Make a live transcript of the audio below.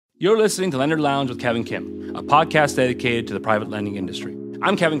You're listening to Lender Lounge with Kevin Kim, a podcast dedicated to the private lending industry.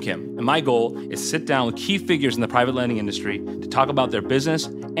 I'm Kevin Kim, and my goal is to sit down with key figures in the private lending industry to talk about their business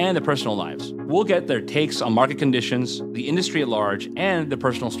and their personal lives. We'll get their takes on market conditions, the industry at large, and their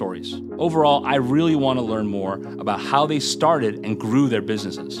personal stories. Overall, I really want to learn more about how they started and grew their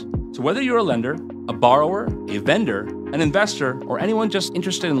businesses. So whether you're a lender, a borrower, a vendor, an investor, or anyone just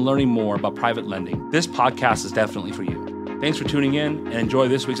interested in learning more about private lending, this podcast is definitely for you. Thanks for tuning in and enjoy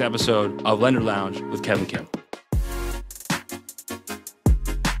this week's episode of Lender Lounge with Kevin Kim.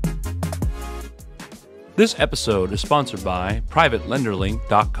 This episode is sponsored by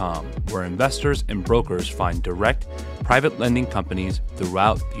PrivateLenderLink.com, where investors and brokers find direct private lending companies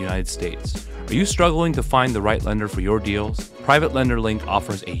throughout the United States. Are you struggling to find the right lender for your deals? Private Lender Link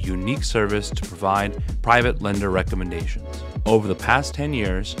offers a unique service to provide private lender recommendations. Over the past 10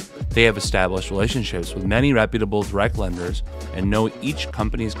 years, they have established relationships with many reputable direct lenders and know each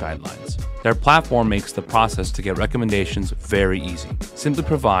company's guidelines. Their platform makes the process to get recommendations very easy. Simply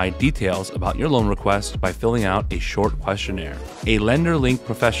provide details about your loan request by filling out a short questionnaire. A Lender Link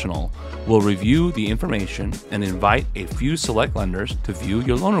professional will review the information and invite a few select lenders to view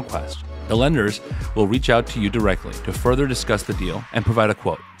your loan request. The lenders will reach out to you directly to further discuss the deal and provide a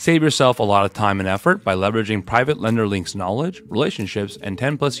quote. Save yourself a lot of time and effort by leveraging Private Lender Link's knowledge, relationships, and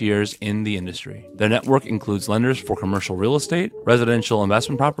 10 plus years in the industry. Their network includes lenders for commercial real estate, residential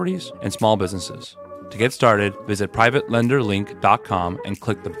investment properties, and small businesses. To get started, visit PrivateLenderLink.com and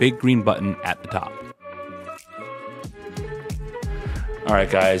click the big green button at the top. All right,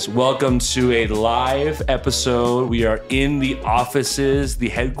 guys, welcome to a live episode. We are in the offices, the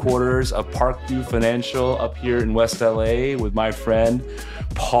headquarters of Parkview Financial up here in West LA with my friend,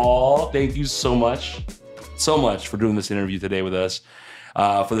 Paul. Thank you so much for doing this interview today with us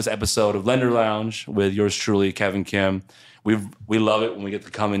for this episode of Lender Lounge with yours truly, Kevin Kim. We love it when we get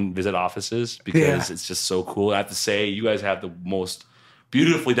to come and visit offices because it's just so cool. I have to say, you guys have the most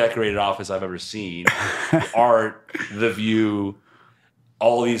beautifully decorated office I've ever seen. The art, the view,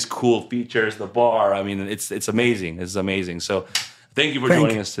 all these cool features, the bar. I mean, it's amazing. It's amazing. So thank you for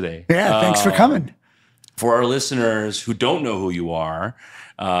joining us today. Yeah, thanks for coming. For our listeners who don't know who you are,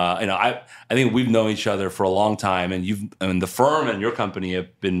 I think we've known each other for a long time, and the firm and your company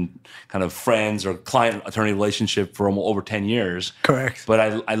have been kind of friends or client-attorney relationship for over 10 years. Correct.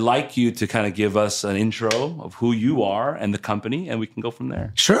 But I'd like you to kind of give us an intro of who you are and the company, and we can go from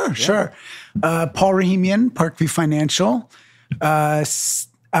there. Sure. Paul Rahimian, Parkview Financial. I'm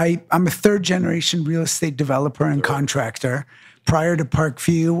a third-generation real estate developer and contractor. Prior to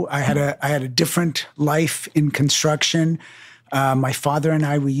Parkview, I had a different life in construction. My father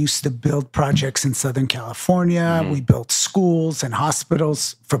and we used to build projects in Southern California. We built schools and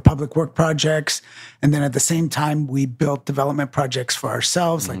hospitals for public work projects. And then at the same time, we built development projects for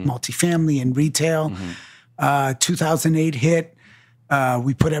ourselves, like multifamily and retail. 2008 hit.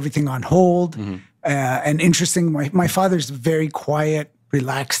 We put everything on hold. And interesting, my father's a very quiet,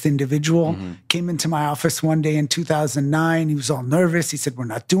 relaxed individual. Came into my office one day in 2009. He was all nervous. He said, "We're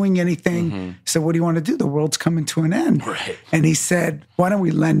not doing anything." I said, "What do you want to do? The world's coming to an end." Right. And he said, "Why don't we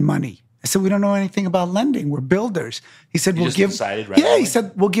lend money?" I said, "We don't know anything about lending. We're builders." He said, He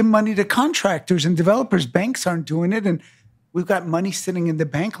said, "We'll give money to contractors and developers. Banks aren't doing it. And we've got money sitting in the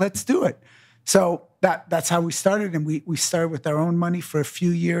bank. Let's do it." So that's how we started. And we started with our own money for a few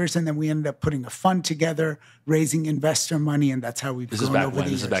years. And then we ended up putting a fund together, raising investor money. And that's how we've grown over the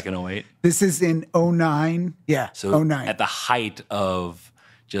years. This is back in 2008? This is in 2009. Yeah, so 2009. At the height of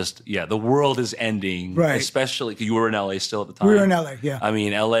the world is ending. Right. Especially, you were in LA still at the time. We were in LA, yeah. I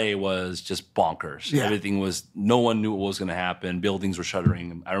mean, LA was just bonkers. Yeah. No one knew what was going to happen. Buildings were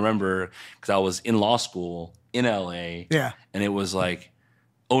shuttering. I remember because I was in law school in LA. Yeah. And it was like,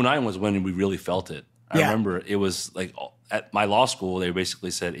 2009 was when we really felt it. I remember it was like at my law school, they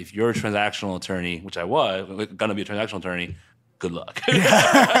basically said, if you're a transactional attorney, which I was, going to be a transactional attorney, good luck.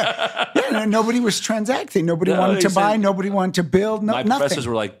 Nobody was transacting. Nobody wanted to buy. Nobody wanted to build. My nothing. professors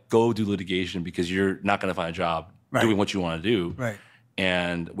were like, go do litigation because you're not going to find a job doing what you want to do. Right.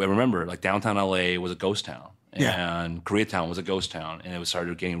 And I remember like downtown LA was a ghost town. And Koreatown was a ghost town. And it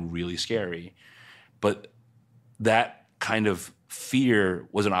started getting really scary. But that kind of fear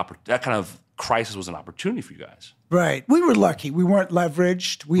was that kind of crisis was an opportunity for you guys. Right. We were lucky. We weren't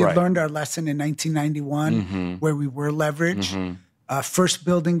leveraged. We had learned our lesson in 1991 where we were leveraged. First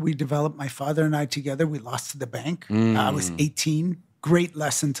building we developed, my father and I together, we lost to the bank. I was 18. Great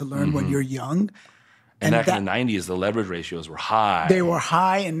lesson to learn when you're young. And back in the 90s, the leverage ratios were high. They were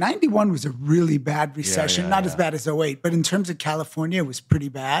high. And 91 was a really bad recession. Not as bad as 08. But in terms of California, it was pretty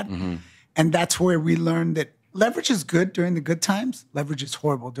bad. And that's where we learned that leverage is good during the good times. Leverage is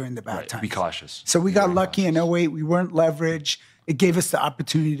horrible during the bad times. Be cautious. So we got lucky in 08. We weren't leveraged. It gave us the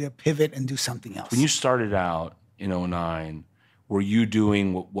opportunity to pivot and do something else. When you started out in 09, were you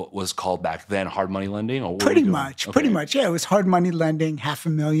doing what was called back then hard money lending? Or pretty much. Yeah, it was hard money lending,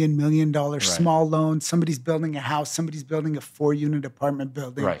 $500,000, $1 million, small loans. Somebody's building a house. Somebody's building a 4-unit apartment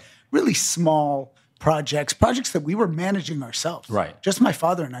building. Right. Really small projects that we were managing ourselves. Right. Just my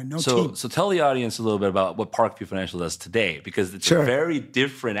father and I, no team. So tell the audience a little bit about what Parkview Financial does today, because it's a very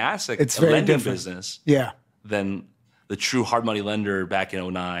different asset, it's very lending different business than the true hard money lender back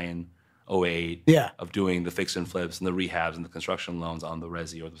in 09, 08 of doing the fix and flips and the rehabs and the construction loans on the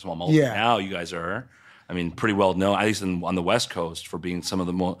resi or the small multi. Now you guys are, I mean, pretty well known, at least on the West Coast, for being some of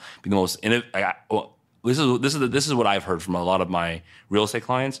the most innovative. This is what I've heard from a lot of my real estate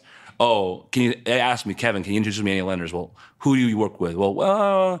clients. Oh, they ask me, Kevin, can you introduce me to any lenders? Well, who do you work with?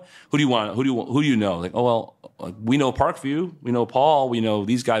 Well, who do you want? Who do you know? Like, oh, well, we know Parkview, we know Paul, we know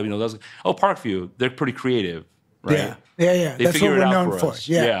these guys, we know those. Oh, Parkview, they're pretty creative, right? Yeah. They That's what we're known for.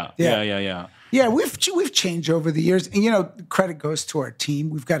 Yeah. We've changed over the years, and credit goes to our team.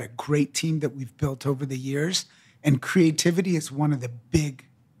 We've got a great team that we've built over the years, and creativity is one of the big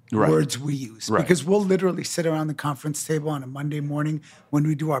words we use, because we'll literally sit around the conference table on a Monday morning when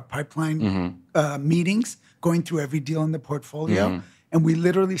we do our pipeline meetings, going through every deal in the portfolio, and we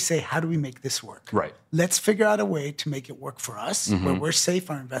literally say, how do we make this work? Right. Let's figure out a way to make it work for us, where we're safe,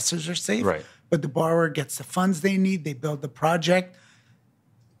 our investors are safe, but the borrower gets the funds they need, they build the project.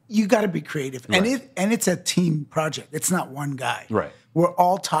 You got to be creative, and it's a team project. It's not one guy. Right. We're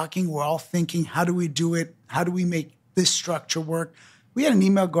all talking, we're all thinking, how do we do it? How do we make this structure work? We had an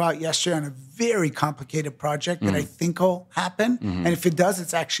email go out yesterday on a very complicated project that I think will happen. And if it does,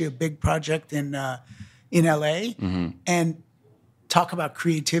 it's actually a big project in LA. And talk about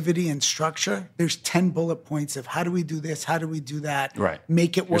creativity and structure. There's 10 bullet points of how do we do this? How do we do that? Right.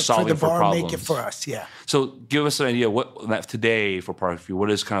 Make it work for the borrower, make it for us. Yeah. So give us an idea what today for Parkview, what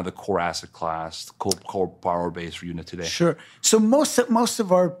is kind of the core asset class, the core borrower base for you today? Sure. So most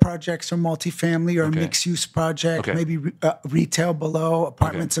of our projects are multifamily or mixed use project, maybe retail below,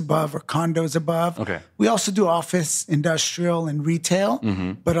 apartments above, or condos above. We also do office, industrial, and retail,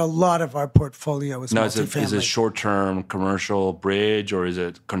 but a lot of our portfolio is multifamily. Is it short-term commercial bridge, or is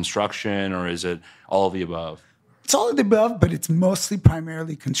it construction, or is it all of the above? It's all of the above, but it's mostly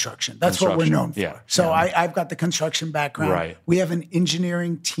primarily construction. That's what we're known for. So I've got the construction background. Right. We have an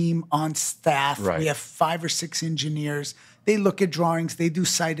engineering team on staff. Right. We have 5 or 6 engineers. They look at drawings. They do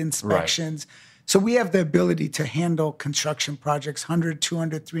site inspections. So we have the ability to handle construction projects, 100,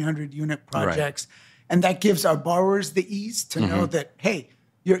 200, 300 unit projects. And that gives our borrowers the ease to know that, hey,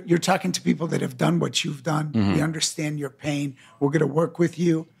 you're talking to people that have done what you've done. We understand your pain. We're going to work with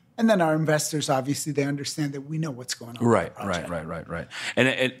you. And then our investors, obviously, they understand that we know what's going on. Right.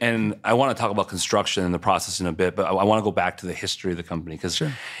 And I want to talk about construction and the process in a bit, but I want to go back to the history of the company, because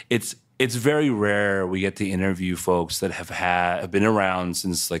it's very rare we get to interview folks that have been around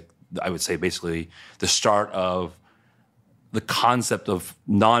since, like, I would say basically the start of the concept of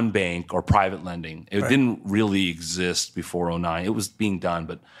non-bank or private lending. It didn't really exist before 09. It was being done,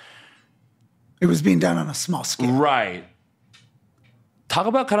 but it was being done on a small scale. Right. Talk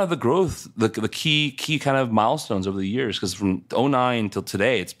about kind of the growth, the key kind of milestones over the years, because from 09 till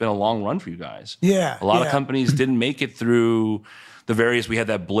today, it's been a long run for you guys. Yeah. A lot of companies didn't make it through the various. We had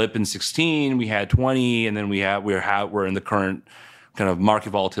that blip in 16, we had 20, and then we're in the current kind of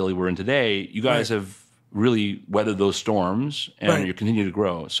market volatility we're in today. You guys have really weathered those storms, and you continue to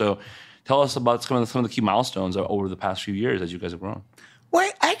grow. So tell us about some of the key milestones over the past few years as you guys have grown. Well,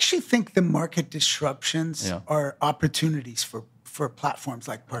 I actually think the market disruptions are opportunities for platforms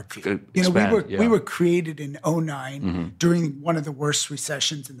like Parkview. We were created in 09 during one of the worst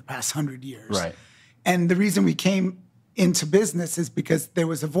recessions in the past 100 years. Right. And the reason we came into business is because there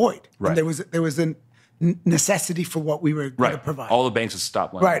was a void. Right. And there was a necessity for what we were going to provide. All the banks had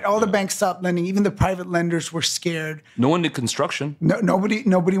stopped lending. Right. All the banks stopped lending. Even the private lenders were scared. No one did construction.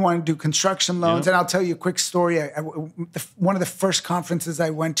 Nobody wanted to do construction loans. And I'll tell you a quick story. One of the first conferences I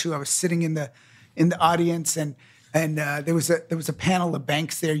went to, I was sitting in the audience, and there was a panel of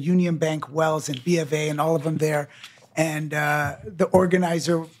banks there, Union Bank, Wells, and B of A, and all of them there. And the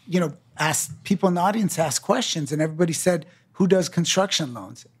organizer, asked people in the audience to ask questions, and everybody said, "Who does construction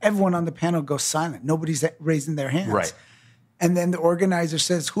loans?" Everyone on the panel goes silent. Nobody's raising their hands. Right. And then the organizer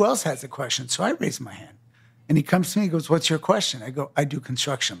says, "Who else has a question?" So I raise my hand. And he comes to me and goes, "What's your question?" I go, "I do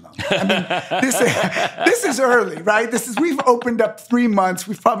construction loans." I mean, this is early, right? We've opened up 3 months.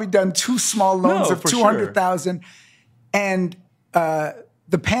 We've probably done 2 small loans of $200,000. Sure. And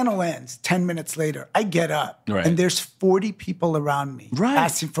the panel ends 10 minutes later. I get up and there's 40 people around me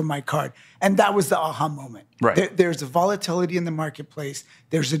asking for my card. And that was the aha moment. Right. There's a volatility in the marketplace.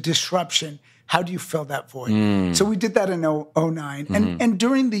 There's a disruption. How do you fill that void? So we did that in 09. And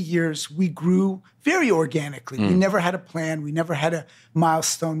during the years, we grew very organically. We never had a plan. We never had a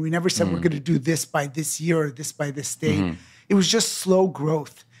milestone. We never said we're going to do this by this year or this by this date. It was just slow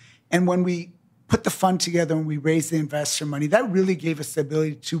growth. And when we put the fund together and we raised the investor money, that really gave us the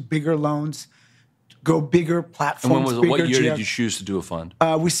ability to do bigger loans, go bigger platforms. And what year did you choose to do a fund?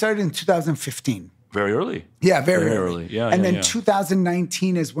 We started in 2015. Very early. Yeah, very early. Yeah, and then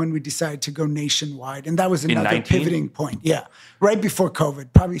 2019 is when we decided to go nationwide. And that was another pivoting point. Yeah, right before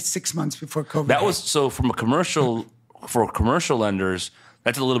COVID, probably 6 months before COVID. That was, so for commercial lenders,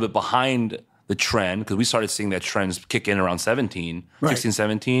 that's a little bit behind the trend, because we started seeing that trends kick in around 16,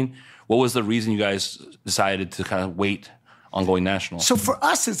 17. What was the reason you guys decided to kind of wait on going national? So for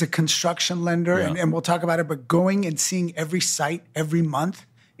us as a construction lender, and we'll talk about it, but going and seeing every site every month,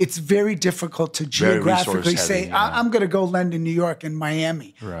 it's very difficult to geographically say, I'm going to go lend in New York and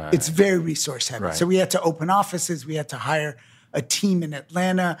Miami. Right. It's very resource heavy. Right. So we had to open offices. We had to hire a team in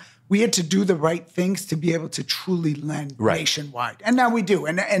Atlanta. We had to do the right things to be able to truly lend nationwide. And now we do.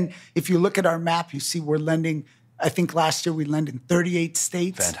 And if you look at our map, you see we're lending. I think last year we lent in 38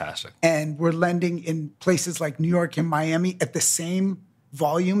 states. Fantastic. And we're lending in places like New York and Miami at the same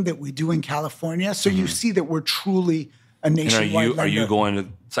volume that we do in California. So you see that we're truly a nationwide lender. Are you going to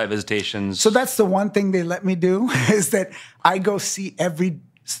site visitations? So that's the one thing they let me do, is that I go see every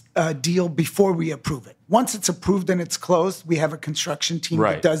deal before we approve it. Once it's approved and it's closed, we have a construction team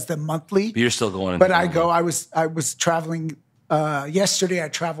that does the monthly. But you're still going. But I go. I was traveling yesterday. I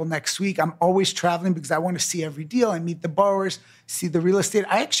travel next week. I'm always traveling because I want to see every deal. I meet the borrowers, see the real estate.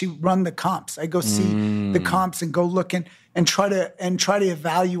 I actually run the comps. I go see the comps and go look and try to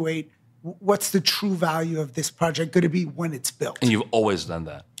evaluate what's the true value of this project going to be when it's built. And you've always done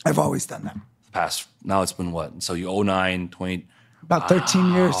that. I've always done that. Now it's been what? So you 09, 20. About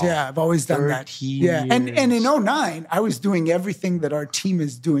 13 years, yeah. I've always done that. Yeah, and in 09, I was doing everything that our team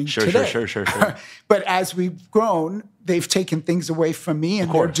is doing today. Sure. But as we've grown, they've taken things away from me,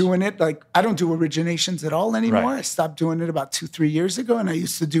 and they're doing it. Like, I don't do originations at all anymore. Right. I stopped doing it about 2-3 years ago, and I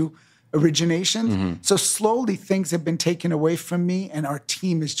used to do originations. So slowly things have been taken away from me, and our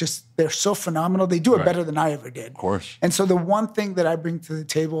team is just, they're so phenomenal. They do it better than I ever did. Of course. And so the one thing that I bring to the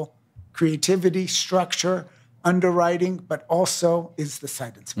table, creativity, structure, underwriting, but also is the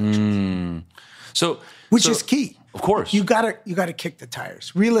site inspection. Which is key. Of course. You gotta kick the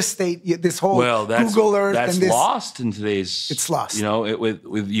tires. Real estate, this whole Google Earth. That's and this, lost in today's. It's lost. You know,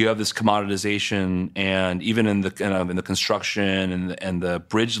 with you have this commoditization, and even in the construction and the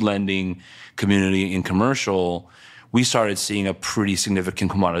bridge lending community in commercial, we started seeing a pretty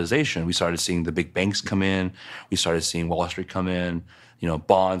significant commoditization. We started seeing the big banks come in. We started seeing Wall Street come in. You know,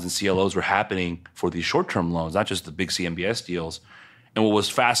 bonds and CLOs were happening for these short-term loans, not just the big CMBS deals. And what was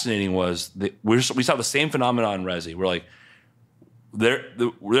fascinating was that we saw the same phenomenon in resi. We're like,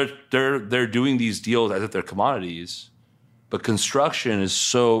 they're doing these deals as if they're commodities, but construction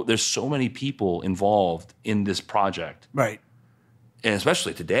is there's so many people involved in this project, right? And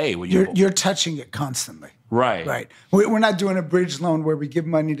especially today, when you're touching it constantly. Right. We're not doing a bridge loan where we give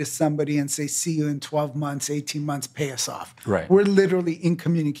money to somebody and say, see you in 12 months, 18 months, pay us off. Right. We're literally in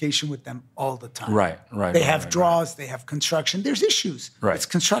communication with them all the time. Right. They have draws, they have construction. There's issues. Right. It's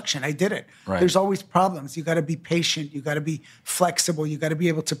construction. I did it. Right. There's always problems. You got to be patient. You got to be flexible. You got to be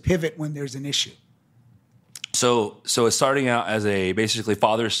able to pivot when there's an issue. So it's starting out as a basically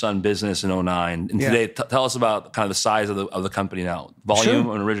father-son business in 09. And today, tell us about kind of the size of the company now. Volume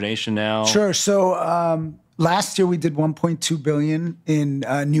and origination now. Sure. So last year we did $1.2 billion in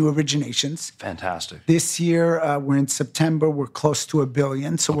new originations. Fantastic. This year, we're in September, we're close to $1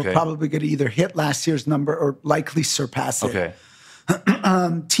 billion. So we're probably going to either hit last year's number or likely surpass it. Okay.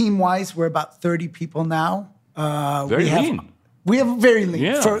 Team-wise, we're about 30 people now. Very lean. We have very lean.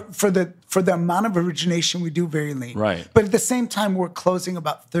 Yeah. For the amount of origination we do, very lean. Right. But at the same time, we're closing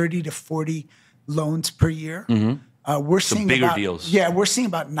about 30 to 40 loans per year. We're seeing bigger deals. Yeah, we're seeing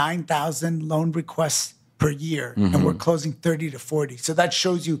about 9,000 loan requests per year, and we're closing 30 to 40. So that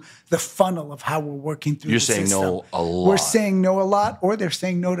shows you the funnel of how we're working through the system. You're saying no a lot. We're saying no a lot, or they're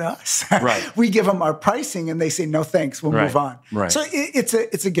saying no to us. Right. We give them our pricing, and they say, no, thanks, we'll move on. Right. So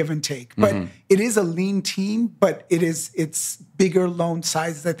it's a give and take. But it is a lean team, but it's bigger loan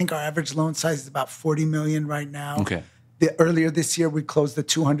sizes. I think our average loan size is about $40 million right now. Okay. Earlier this year, we closed a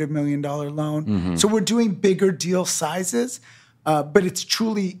 $200 million loan. So we're doing bigger deal sizes. But it's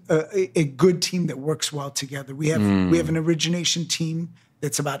truly a good team that works well together. We have an origination team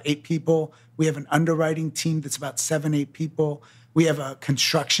that's about 8 people. We have an underwriting team that's about 7, 8 people. We have a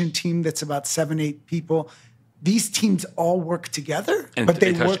construction team that's about 7, 8 people. These teams all work together, but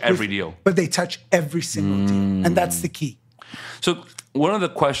they touch every deal. But they touch every single deal, and that's the key. So one of the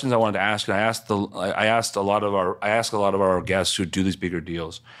questions I wanted to ask, and I asked a lot of our guests who do these bigger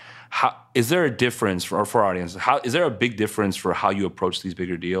deals, is there a difference for our audience? Is there a big difference for how you approach these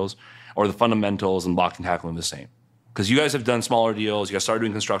bigger deals, or the fundamentals and blocking and tackling the same? Because you guys have done smaller deals. You guys started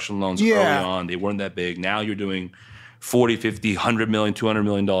doing construction loans early on. They weren't that big. Now you're doing 40, 50, 100 million, $200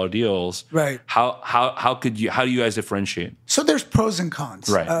 million deals. Right. How do you guys differentiate? So there's pros and cons.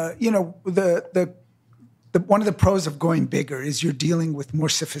 Right. One of the pros of going bigger is you're dealing with more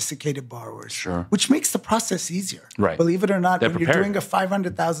sophisticated borrowers. Sure. Which makes the process easier. Right. Believe it or not, when prepared. you're doing a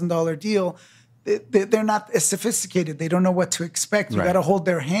 $500,000 deal, they're not as sophisticated. They don't know what to expect. You got to hold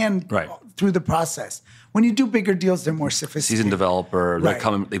their hand through the process. When you do bigger deals, they're more sophisticated. Seasoned developer,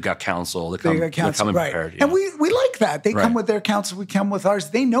 they've got counsel. They're coming prepared. And we like that. They come with their counsel, we come with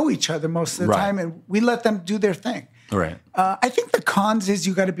ours. They know each other most of the time, and we let them do their thing. Right. I think the cons is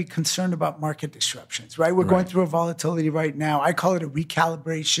you got to be concerned about market disruptions, right? We're going through a volatility right now. I call it a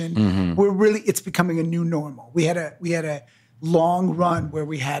recalibration. It's becoming a new normal. We had a long run where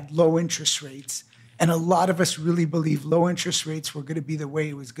we had low interest rates, and a lot of us really believe low interest rates were going to be the way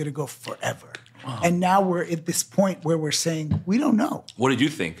it was going to go forever. Wow. And now we're at this point where we're saying, we don't know. What did you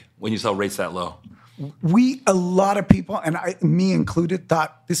think when you saw rates that low? A lot of people, and me included,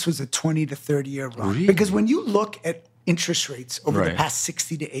 thought this was a 20 to 30-year run. Really? Because when you look at interest rates over the past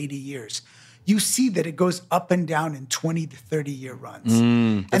 60 to 80 years, you see that it goes up and down in 20 to 30-year runs.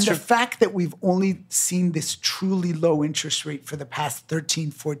 And the fact that we've only seen this truly low interest rate for the past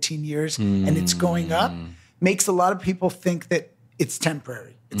 13, 14 years, and it's going up, makes a lot of people think that it's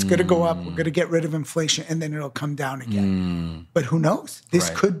temporary. It's going to go up. We're going to get rid of inflation, and then it'll come down again. But who knows? This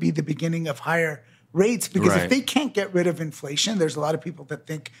could be the beginning of higher rates, because if they can't get rid of inflation, there's a lot of people that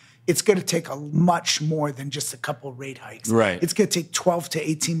think it's going to take a much more than just a couple rate hikes. Right. It's going to take 12 to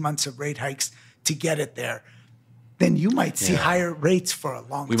 18 months of rate hikes to get it there. Then you might see higher rates for a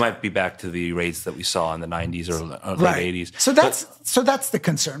long time. We might be back to the rates that we saw in the 90s or late 80s. So that's the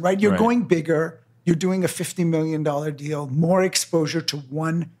concern, right? You're going bigger. You're doing a $50 million deal, more exposure to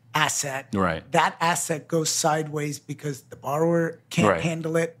one asset. Right. That asset goes sideways because the borrower can't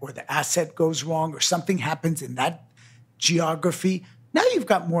handle it, or the asset goes wrong, or something happens in that geography. Now you've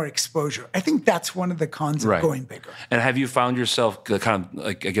got more exposure. I think that's one of the cons of going bigger. And have you found yourself kind of,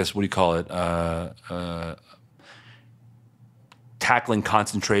 like, I guess, what do you call it? Tackling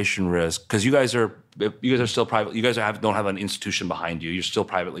concentration risk, because you guys are still private. You guys don't have an institution behind you. You're still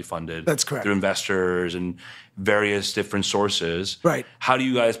privately funded. That's correct. Through investors and various different sources. Right. How do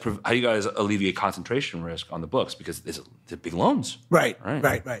you guys alleviate concentration risk on the books? Because they're big loans. Right.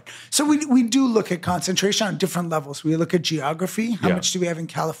 So we do look at concentration on different levels. We look at geography. How much do we have in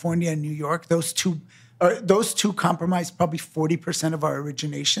California and New York? Those two comprise probably 40% of our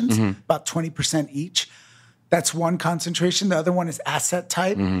originations, about 20% each. That's one concentration. The other one is asset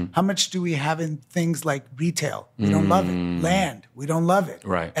type. How much do we have in things like retail? We don't love it. Land, we don't love it.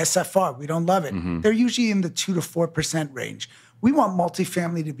 Right. SFR, we don't love it. They're usually in the 2 to 4% range. We want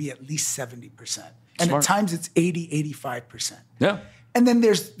multifamily to be at least 70%. And Smart. at times it's 80, 85%. Yeah. And then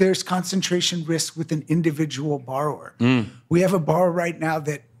there's concentration risk with an individual borrower. We have a borrower right now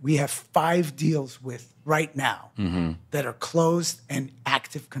that we have 5 deals with right now that are closed and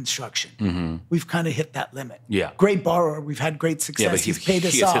active construction. We've kind of hit that limit. Yeah. Great borrower. We've had great success. Yeah, but He's paid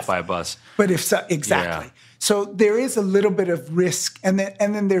us he gets off. hit by a bus. But exactly. Yeah. So there is a little bit of risk. And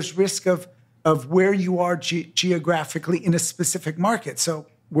then there's risk of where you are geographically in a specific market. So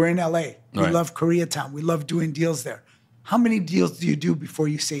we're in LA. We love Koreatown. We love doing deals there. How many deals do you do before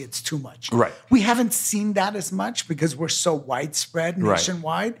you say it's too much? Right. We haven't seen that as much because we're so widespread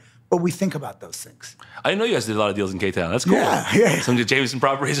nationwide, but we think about those things. I didn't know you guys did a lot of deals in K-Town. That's cool. Yeah. Some Jameson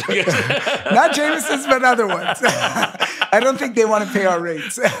properties. Not Jameson's, but other ones. I don't think they want to pay our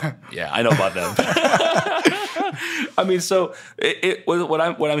rates. Yeah, I know about them. I mean, so what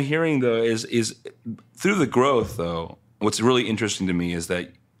I'm hearing though is through the growth though, what's really interesting to me is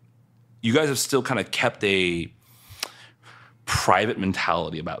that you guys have still kind of kept a private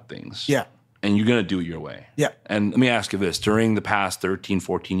mentality about things. Yeah. And you're going to do it your way. Yeah. And let me ask you this. During the past 13,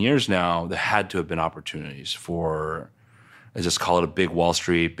 14 years now, there had to have been opportunities for, let's just call it a big Wall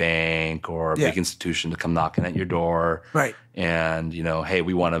Street bank or a big institution to come knocking at your door. Right. And, hey,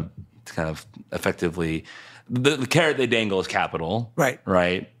 we want to kind of effectively, the carrot they dangle is capital. Right.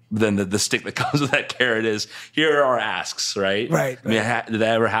 Right. Then the stick that comes with that carrot is, here are our asks, right? Right. I mean, did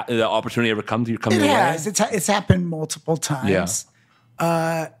that opportunity ever come to you? It has. It's happened multiple times. Yeah.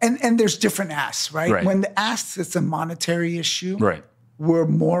 And there's different asks, right? Right. When the asks, it's a monetary issue. Right. We're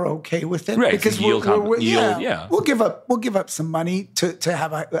more okay with it Because we'll give up some money to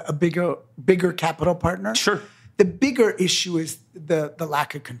have a bigger capital partner. Sure. The bigger issue is the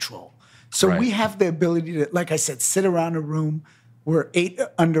lack of control. So we have the ability to, like I said, sit around a room. We're 8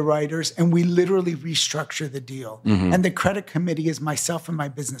 underwriters, and we literally restructure the deal. And the credit committee is myself and my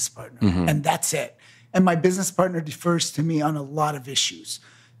business partner, and that's it. And my business partner defers to me on a lot of issues.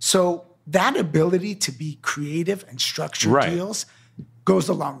 So that ability to be creative and structure deals goes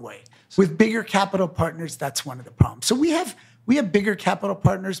a long way. With bigger capital partners, that's one of the problems. So we have bigger capital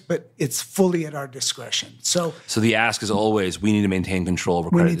partners, but it's fully at our discretion. So the ask is always, we need to maintain control over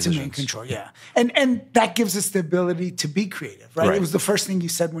credit decisions. We need to maintain control, And that gives us the ability to be creative, right? It was the first thing you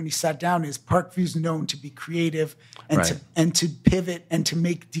said when you sat down is Parkview's known to be creative and to pivot and to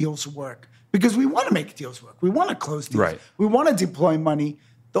make deals work. Because we want to make deals work. We want to close deals. Right. We want to deploy money.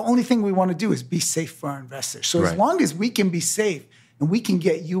 The only thing we want to do is be safe for our investors. So as long as we can be safe and we can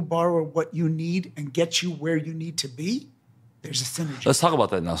get you, borrower, what you need and get you where you need to be, there's a synergy. Let's talk about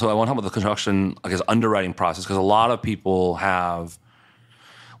that now. So I want to talk about the construction, I guess, underwriting process, because a lot of people have.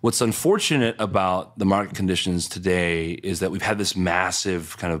 What's unfortunate about the market conditions today is that we've had this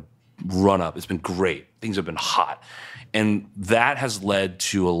massive kind of run up. It's been great. Things have been hot. And that has led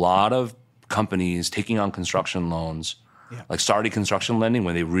to a lot of companies taking on construction loans, like starting construction lending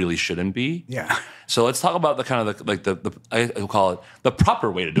when they really shouldn't be. Yeah. So let's talk about the kind of the I call it the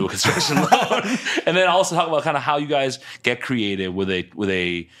proper way to do a construction loan, and then also talk about kind of how you guys get creative with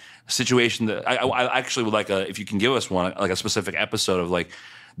a situation that I actually would like if you can give us one, like a specific episode of like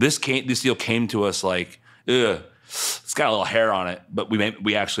this deal came to us like it's got a little hair on it, but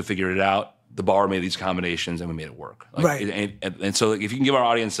we actually figured it out. The borrower made these accommodations and we made it work. And so if you can give our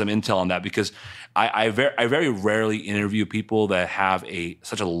audience some intel on that, because I very rarely interview people that have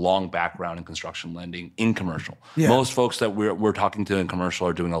such a long background in construction lending in commercial. Yeah. Most folks that we're talking to in commercial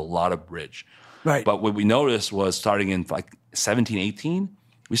are doing a lot of bridge. Right. But what we noticed was starting in like 17, 18,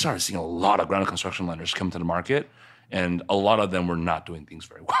 we started seeing a lot of ground construction lenders come to the market. And a lot of them were not doing things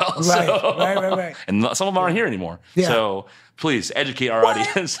very well. Right. And some of them aren't here anymore. Yeah. So please educate our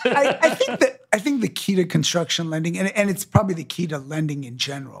audience. I think the key to construction lending, and it's probably the key to lending in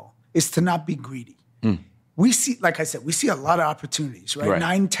general, is to not be greedy. We see, like I said, we see a lot of opportunities, right?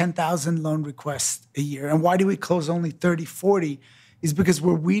 9,000, 10,000 loan requests a year. And why do we close only 30, 40? Is because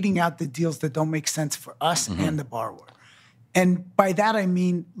we're weeding out the deals that don't make sense for us and the borrower. And by that, I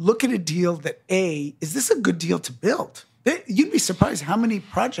mean, look at a deal that, is this a good deal to build? You'd be surprised how many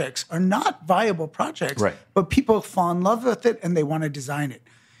projects are not viable projects, but people fall in love with it and they want to design it.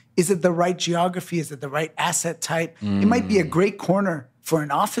 Is it the right geography? Is it the right asset type? It might be a great corner for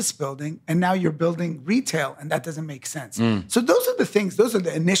an office building, and now you're building retail, and that doesn't make sense. So those are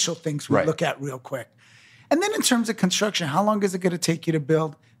the initial things we look at real quick. And then in terms of construction, how long is it going to take you to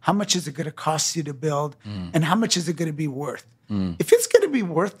build? How much is it going to cost you to build? And how much is it going to be worth? If it's going to be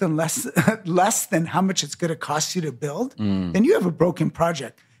worth less than how much it's going to cost you to build, then you have a broken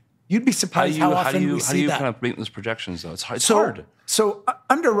project. You'd be surprised how often we see that. How do you kind of make those projections, though? It's hard. So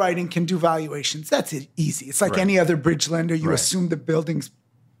underwriting can do valuations. That's easy. It's like any other bridge lender. You assume the building's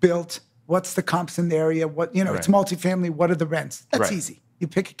built. What's the comps in the area? It's multifamily. What are the rents? That's easy. You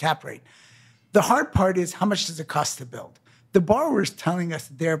pick a cap rate. The hard part is how much does it cost to build? The borrower is telling us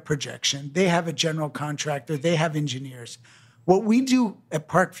their projection. They have a general contractor. They have engineers. What we do at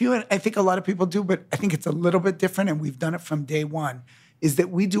Parkview, and I think a lot of people do, but I think it's a little bit different, and we've done it from day one, is that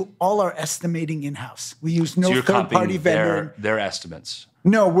we do all our estimating in-house. We use no third-party vendor. Their estimates.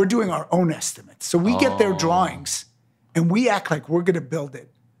 No, we're doing our own estimates. So we get their drawings, and we act like we're going to build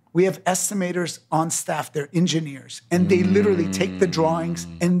it. We have estimators on staff. They're engineers, and they literally take the drawings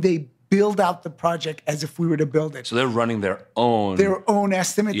and they build out the project as if we were to build it. So they're running their own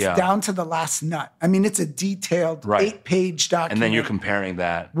estimates down to the last nut. I mean, it's a detailed 8-page document. And then you're comparing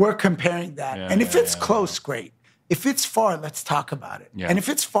that. We're comparing that. And if it's close, great. If it's far, let's talk about it. Yeah. And if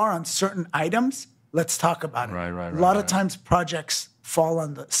it's far on certain items, let's talk about it. A lot of times projects fall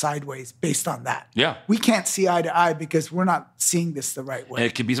on the sideways based on that. Yeah. We can't see eye to eye because we're not seeing this the right way. And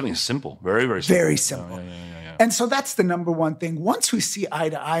it could be something simple, very, very simple. Very simple. And so that's the number one thing. Once we see eye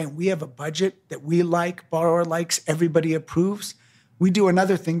to eye and we have a budget that we like, borrower likes, everybody approves, we do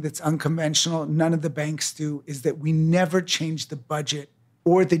another thing that's unconventional, none of the banks do, is that we never change the budget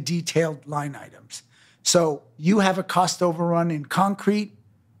or the detailed line items. So you have a cost overrun in concrete,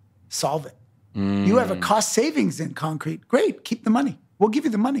 solve it. You have a cost savings in concrete, great, keep the money. We'll give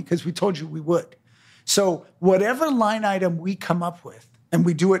you the money because we told you we would. So whatever line item we come up with, And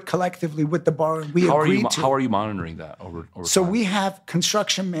we do it collectively with the borrower. We agree to. How are you monitoring that over So time? we have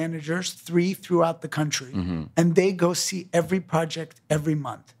construction managers, 3 throughout the country, and they go see every project every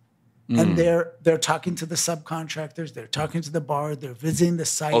month. And they're talking to the subcontractors, they're talking to the borrower, they're visiting the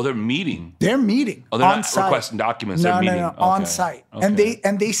site. Oh, they're meeting. They're meeting. Oh, they're on not site. requesting documents. No, they're meeting. no, Okay. on site. Okay.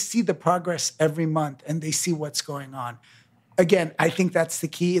 And they see the progress every month, and they see what's going on. Again, I think that's the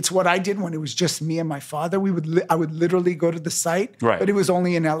key. It's what I did when it was just me and my father. I would literally go to the site, Right. but it was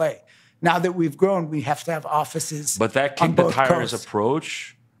only in LA. Now that we've grown, we have to have offices. But that on kick the both tires coasts.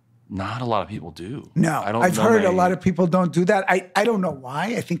 approach, not a lot of people do. No, I don't I've know heard a many. lot of people don't do that. I don't know why.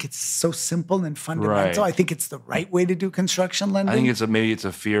 I think it's so simple and fundamental. Right. I think it's the right way to do construction lending. I think maybe it's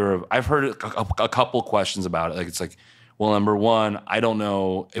a fear of. I've heard a couple questions about it. Like it's like, well, number one, I don't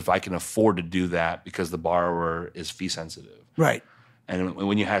know if I can afford to do that because the borrower is fee sensitive. Right. And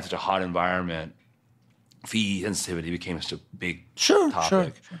when you had such a hot environment, fee sensitivity became such a big Sure.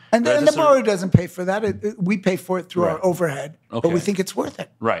 topic. And But then the borrower doesn't pay for that. We pay for it through Right. our overhead, but Okay. we think it's worth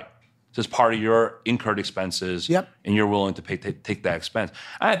it. Right. So it's part of your incurred expenses. Yep. And you're willing to take that expense.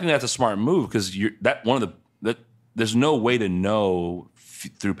 I think that's a smart move because there's no way to know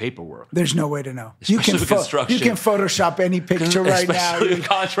through paperwork. There's no way to know. Especially with construction. You can Photoshop any picture right now. Especially with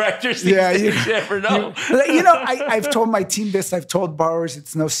contractors. Yeah, You never know. I've told my team this. I've told borrowers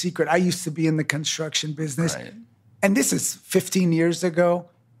it's no secret. I used to be in the construction business. Right. And this is 15 years ago.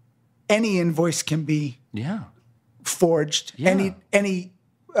 Any invoice can be Yeah. forged. Yeah. Any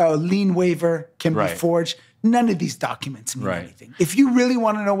lien waiver can Right. be forged. None of these documents mean Right. anything. If you really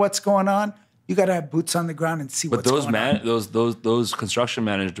want to know what's going on, you got to have boots on the ground and see But what's going on. those construction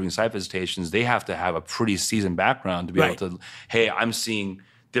managers doing site visitations, they have to have a pretty seasoned background to be Right. able to, hey, I'm seeing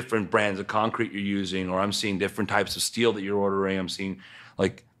different brands of concrete you're using, or I'm seeing different types of steel that you're ordering. I'm seeing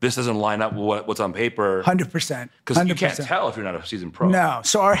like this doesn't line up with what's on paper. 100%. Because you can't tell if you're not a seasoned pro. No.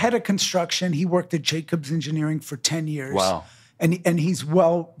 So our head of construction, he worked at Jacobs Engineering for 10 years. Wow. And he's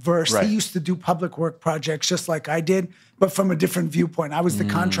well versed. Right. He used to do public work projects just like I did, but from a different viewpoint. I was the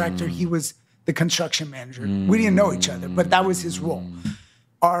contractor. He was the construction manager. We didn't know each other, but that was his role.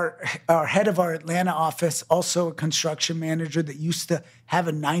 Our head of our Atlanta office, also a construction manager that used to have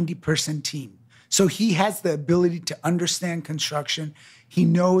a 90-person team. So he has the ability to understand construction. He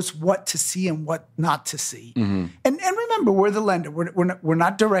knows what to see and what not to see. And remember, we're the lender. We're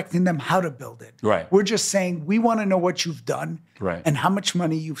not directing them how to build it. Right. We're just saying we want to know what you've done Right. and how much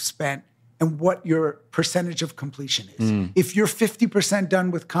money you've spent and what your percentage of completion is. If you're 50%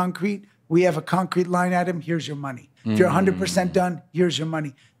 done with concrete, we have a concrete line item, here's your money. If you're 100% done, here's your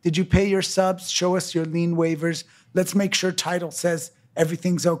money. Did you pay your subs? Show us your lien waivers. Let's make sure title says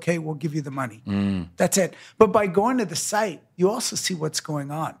everything's okay, we'll give you the money. That's it. But by going to the site, you also see what's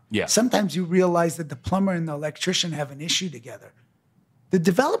going on. Yeah. Sometimes you realize that the plumber and the electrician have an issue together. The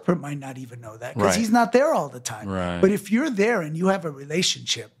developer might not even know that because Right. he's not there all the time. Right. But if you're there and you have a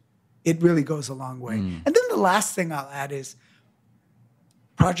relationship, it really goes a long way. And then the last thing I'll add is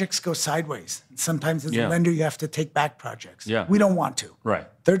projects go sideways. Sometimes as a lender, you have to take back projects. Yeah. We don't want to. Right.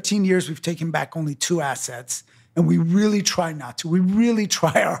 13 years, we've taken back only 2 assets, and we really try not to. We really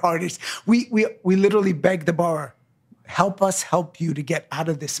try our hardest. We literally beg the borrower, help us help you to get out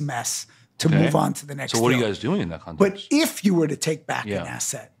of this mess to move on to the next So what are deal. you guys doing in that But context? if you were to take back an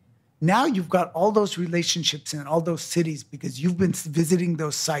asset, now you've got all those relationships in all those cities because you've been visiting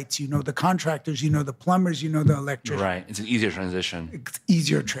those sites. You know the contractors, you know the plumbers, you know the electricians. Right. It's an easier transition. It's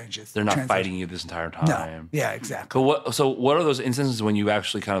easier transition. They're not fighting you this entire time. No. Yeah, exactly. So what are those instances when you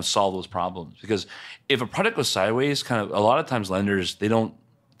actually kind of solve those problems? Because if a product goes sideways, kind of a lot of times lenders, they don't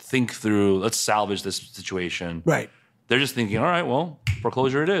think through, let's salvage this situation. Right. They're just thinking, all right, well,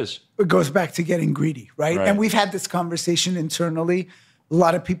 foreclosure it is. It goes back to getting greedy, right? Right. And we've had this conversation internally. A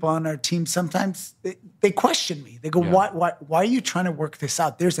lot of people on our team, sometimes they question me. They go, why are you trying to work this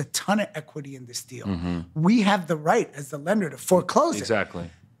out? There's a ton of equity in this deal. We have the right as the lender to foreclose it. Exactly.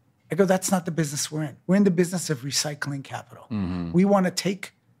 I go, that's not the business we're in. We're in the business of recycling capital. We want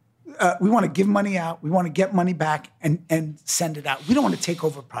to give money out. We want to get money back and send it out. We don't want to take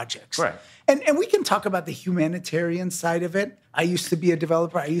over projects. Right. And we can talk about the humanitarian side of it. I used to be a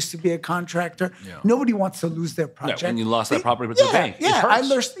developer. I used to be a contractor. Yeah. Nobody wants to lose their project. Yeah, when you lost that property to the bank, it hurts.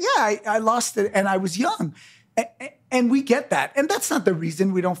 I lost it, and I was young. And we get that. And that's not the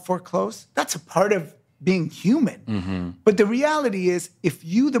reason we don't foreclose. That's a part of being human. But the reality is, if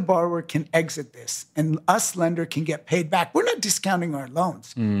you, the borrower, can exit this and us, lender, can get paid back, we're not discounting our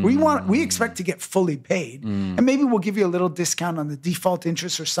loans. We expect to get fully paid. And maybe we'll give you a little discount on the default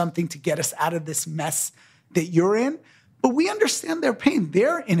interest or something to get us out of this mess that you're in. But we understand their pain.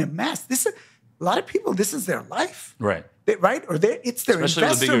 They're in a mess. A lot of people, this is their life. Right. Right? Or it's their Especially with the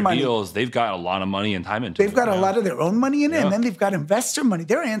investor bigger money. deals, they've got a lot of money and time into it. They've got a lot of their own money in it, Yeah. and then they've got investor money.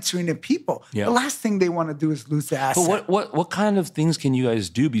 They're answering to people. Yeah. The last thing they want to do is lose the asset. But what kind of things can you guys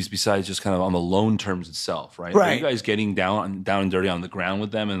do besides just kind of on the loan terms itself, right? Right. Are you guys getting down and dirty on the ground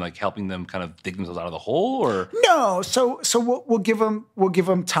with them and like helping them kind of dig themselves out of the hole, or? No, so we'll give them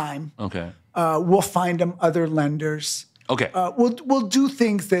time. Okay. We'll find them other lenders. Okay. We'll do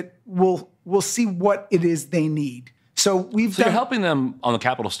things that we'll see what it is they need. So you're helping them on the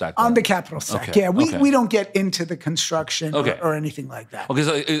capital stack. On then? the capital stack. Okay, Yeah, okay. we don't get into the construction Okay. or anything like that. Because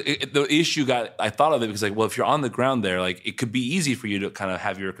the issue I thought of it because like, well, if you're on the ground there, like it could be easy for you to kind of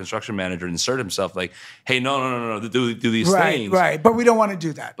have your construction manager insert himself like, hey, no, do these things. Right. But we don't want to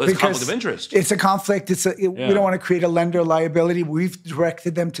do that. But it's a conflict of interest. It's a conflict. We don't want to create a lender liability. We've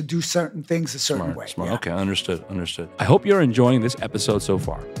directed them to do certain things a certain way. Smart. Yeah. Okay, understood. I hope you're enjoying this episode so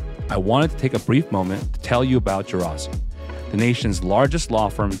far. I wanted to take a brief moment to tell you about Jurasi, the nation's largest law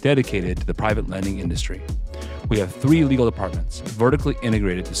firm dedicated to the private lending industry. We have 3 legal departments vertically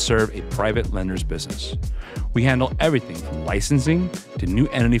integrated to serve a private lender's business. We handle everything from licensing to new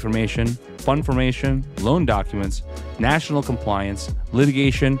entity formation, fund formation, loan documents, national compliance,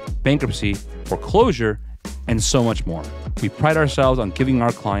 litigation, bankruptcy, foreclosure, and so much more. We pride ourselves on giving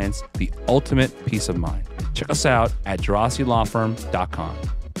our clients the ultimate peace of mind. Check us out at jurasilawfirm.com.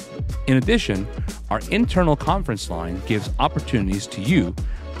 In addition, our internal conference line gives opportunities to you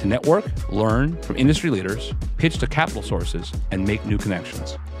to network, learn from industry leaders, pitch to capital sources, and make new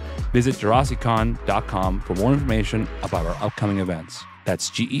connections. Visit jurasicon.com for more information about our upcoming events. That's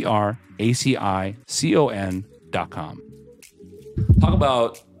GERACICON.com. Talk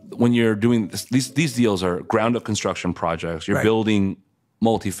about when you're doing this, these deals are ground-up construction projects. You're building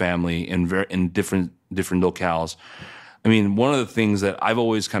multifamily in different locales. I mean, one of the things that I've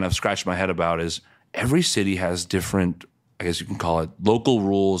always kind of scratched my head about is every city has different, I guess you can call it, local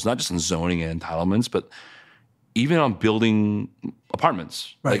rules, not just on zoning and entitlements, but even on building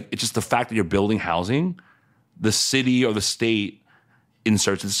apartments. Right. Like, it's just the fact that you're building housing, the city or the state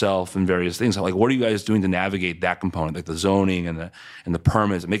inserts itself in various things. Like, what are you guys doing to navigate that component, like the zoning and the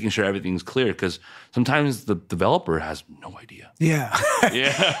permits, and making sure everything's clear? Because sometimes the developer has no idea. Yeah.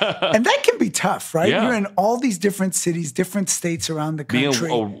 Yeah. And that can be tough, right? Yeah. You're in all these different cities, different states around the country.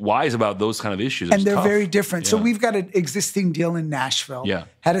 Being wise about those kind of issues and is they're tough. very different. So Yeah. we've got an existing deal in Nashville. Yeah.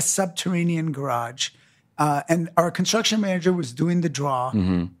 Had a subterranean garage. And our construction manager was doing the draw.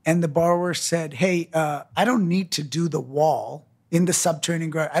 Mm-hmm. And the borrower said, hey, I don't need to do the wall in the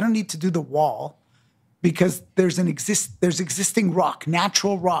subterranean garage. I don't need to do the wall because there's existing rock,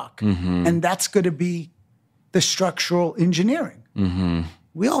 natural rock. Mm-hmm. And that's going to be the structural engineering. Mm-hmm.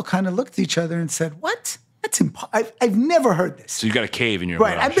 We all kind of looked at each other and said, what? That's impossible. I've never heard this. So you got a cave in your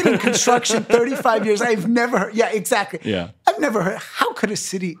Right. garage. I've been in construction 35 years. I've never heard. Yeah, exactly. Yeah. I've never heard. How could a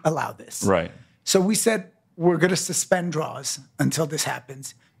city allow this? Right. So we said, we're going to suspend draws until this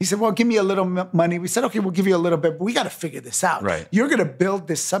happens. He said, well, give me a little money. We said, okay, we'll give you a little bit, but we got to figure this out. Right. You're going to build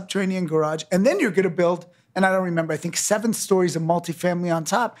this subterranean garage, and then you're going to build, and I don't remember, I think 7 stories of multifamily on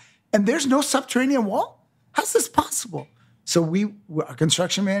top, and there's no subterranean wall? How's this possible? So our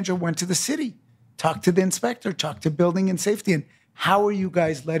construction manager went to the city, talked to the inspector, talked to building and safety, and how are you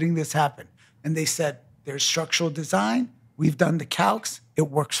guys letting this happen? And they said, there's structural design. We've done the calcs. It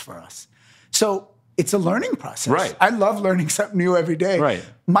works for us. So it's a learning process. Right. I love learning something new every day. Right.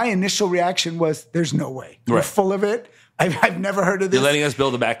 My initial reaction was, there's no way. We're Right. full of it. I've never heard of this. You're letting us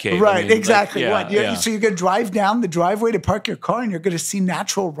build a back cave. Right, I mean, like, exactly. yeah, What? yeah. So you're going to drive down the driveway to park your car and you're going to see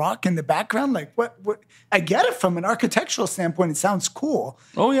natural rock in the background? Like, what? I get it from an architectural standpoint. It sounds cool.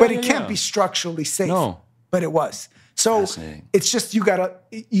 Oh, yeah, but it yeah, can't yeah. be structurally safe. No. But it was. So Fascinating. it's just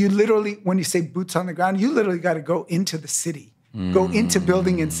you literally, when you say boots on the ground, you literally got to go into the city, go into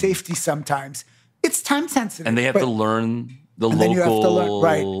building and safety sometimes. It's time sensitive. And they have to learn the And then you have to local,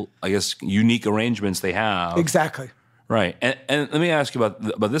 learn- right. I guess, unique arrangements they have. Exactly. Right. And let me ask you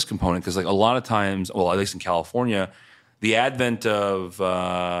about this component, because like a lot of times, well, at least in California, the advent of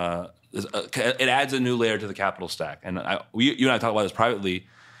it adds a new layer to the capital stack. And you and I talk about this privately,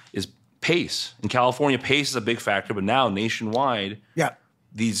 is pace. In California, pace is a big factor, but now nationwide, Yeah.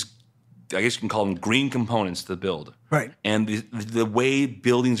 these, I guess you can call them green components to build. Right. And the way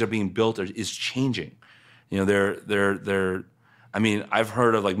buildings are being built is changing. You know, they're I mean, I've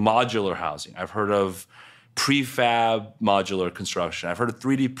heard of like modular housing. I've heard of prefab modular construction. I've heard of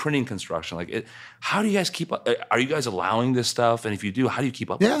 3D printing construction. Like, how do you guys keep up? Are you guys allowing this stuff? And if you do, how do you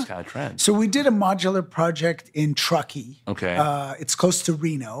keep up with this kind of trend? So we did a modular project in Truckee. Okay. It's close to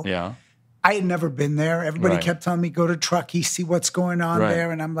Reno. Yeah. I had never been there. Everybody kept telling me, go to Truckee, see what's going on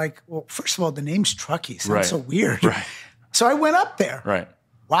there. And I'm like, well, first of all, the name's Truckee. Sounds so weird. So I went up there.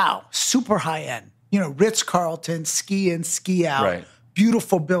 Wow, super high end. You know, Ritz-Carlton, ski in, ski out,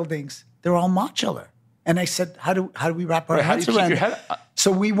 beautiful buildings. They're all modular. And I said, how do we wrap our heads around it? So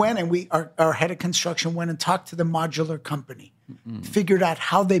we went and our head of construction went and talked to the modular company, figured out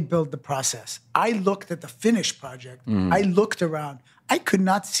how they build the process. I looked at the finished project. I looked around. I could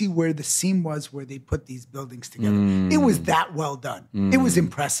not see where the seam was where they put these buildings together. It was that well done. It was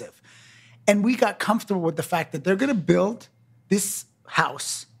impressive. And we got comfortable with the fact that they're going to build this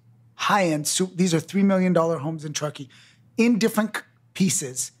house, high-end, these are $3 million homes in Truckee, in different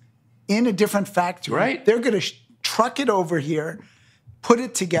pieces, in a different factory. They're going to truck it over here, put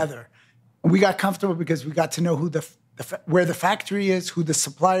it together. And we got comfortable because we got to know who where the factory is, who the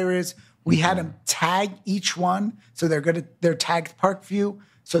supplier is. We had them tag each one, so they're tagged Parkview,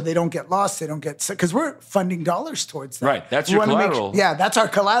 so they don't get lost, they don't get, because we're funding dollars towards that. That's your collateral. That's our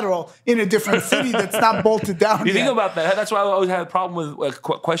collateral in a different city that's not bolted down. You think about that. That's why I always had a problem with a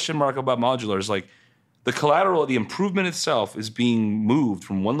question mark about modulars. Like the collateral, the improvement itself is being moved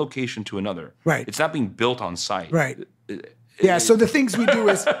from one location to another. It's not being built on site. So the things we do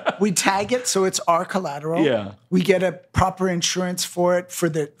is we tag it so it's our collateral. We get a proper insurance for it for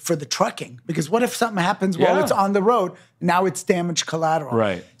the trucking, because what if something happens while it's on the road? Now it's damaged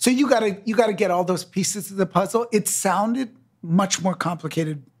collateral. So you gotta get all those pieces of the puzzle. It sounded much more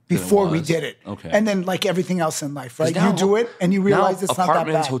complicated before we did it. And then like everything else in life, right? You do it and you realize it's not that bad.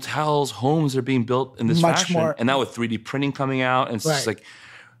 Apartments, hotels, homes are being built in this fashion. And now with 3D printing coming out, and it's just like,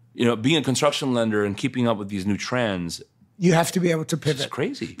 you know, being a construction lender and keeping up with these new trends. You have to be able to pivot. It's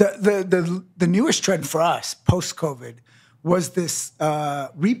crazy. The newest trend for us post-COVID was this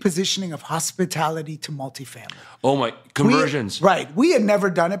repositioning of hospitality to multifamily. Oh my, conversions. We had never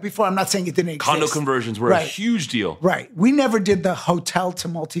done it before. I'm not saying it didn't exist. Condo conversions were a huge deal. We never did the hotel to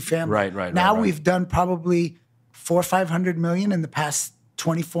multifamily. Now we've done probably 400 or 500 million in the past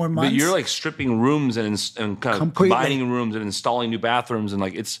 24 months. But you're like stripping rooms and kind of combining rooms and installing new bathrooms, and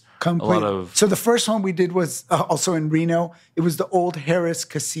like it's a lot of. So the first one we did was also in Reno. It was the old Harris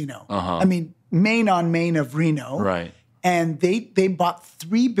Casino. I mean, main on main of Reno. And they bought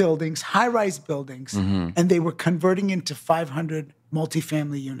 3 buildings, high-rise buildings, and they were converting into 500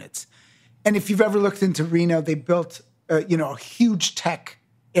 multifamily units. And if you've ever looked into Reno, they built a huge tech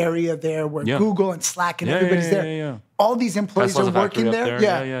area there where Google and Slack and everybody's there. All these employees are working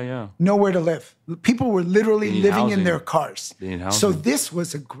there. Nowhere to live. People were literally living in their cars. So this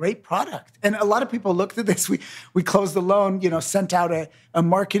was a great product. And a lot of people looked at this. We closed the loan, sent out a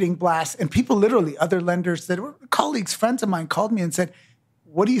marketing blast. And people literally, other lenders that were colleagues, friends of mine, called me and said,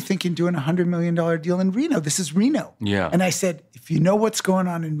 what do you think in doing a $100 million deal in Reno? This is Reno. And I said, if you know what's going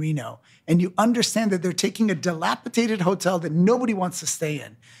on in Reno and you understand that they're taking a dilapidated hotel that nobody wants to stay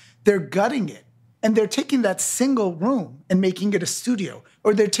in, they're gutting it. And they're taking that single room and making it a studio.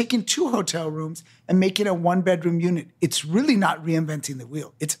 Or they're taking 2 hotel rooms and making a 1-bedroom unit. It's really not reinventing the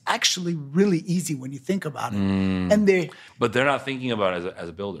wheel. It's actually really easy when you think about it. But they're not thinking about it as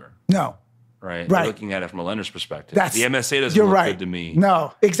a builder. No. They're looking at it from a lender's perspective. The MSA doesn't look good to me.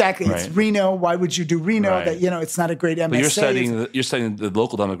 No, exactly. It's Reno. Why would you do Reno? That it's not a great MSA. But you're studying the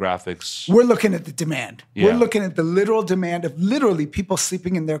local demographics. We're looking at the demand. We're looking at the literal demand of literally people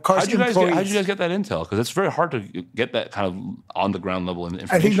sleeping in their cars. How'd you guys get that intel? Because it's very hard to get that kind of on the ground level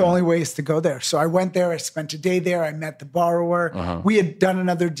information. I think the only way is to go there. So I went there. I spent a day there. I met the borrower. We had done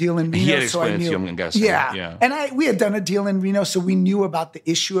another deal in Reno. He had explained to you, I'm guessing. And we had done a deal in Reno, so we knew about the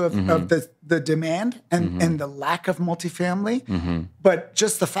issue of the demand and the lack of multifamily. But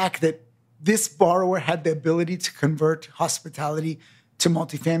just the fact that this borrower had the ability to convert hospitality to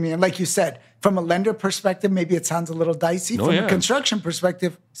multifamily. And like you said, from a lender perspective, maybe it sounds a little dicey. From a construction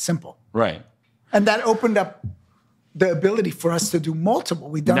perspective, simple. And that opened up the ability for us to do multiple.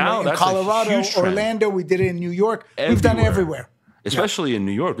 We've done it in Colorado, Orlando. We did it in New York. We've done it everywhere. Especially in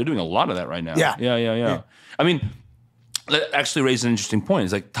New York. They're doing a lot of that right now. Yeah. I mean, that actually raises an interesting point.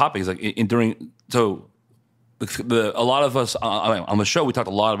 It's like topics like a lot of us on the show, we talked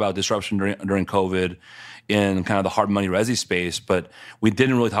a lot about disruption during COVID in kind of the hard money resi space, but we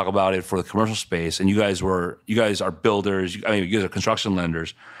didn't really talk about it for the commercial space. And you guys are builders. You guys are construction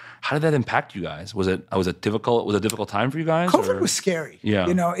lenders. How did that impact you guys? Was it a difficult time for you guys? COVID was scary.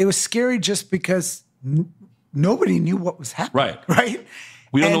 It was scary just because nobody knew what was happening. Right.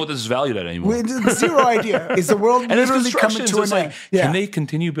 We don't know what this is valued at anymore. Zero idea. Is the world literally coming to an end? Can they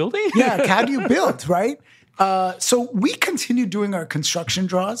continue building? How do you build, right? So we continued doing our construction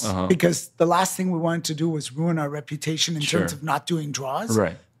draws because the last thing we wanted to do was ruin our reputation in terms of not doing draws.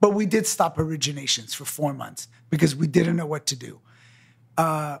 But we did stop originations for 4 months because we didn't know what to do.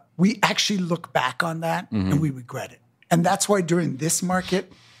 We actually look back on that and we regret it. And that's why during this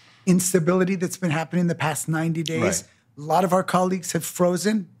market instability that's been happening the past 90 days, a lot of our colleagues have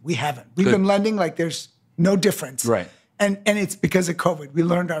frozen. We haven't. We've been lending like there's no difference. Right. And it's because of COVID. We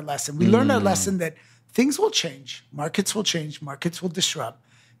learned our lesson. We learned our lesson that things will change. Markets will change. Markets will disrupt.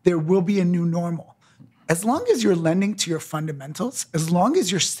 There will be a new normal. As long as you're lending to your fundamentals, as long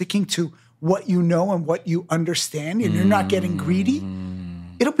as you're sticking to what you know and what you understand and you're not getting greedy,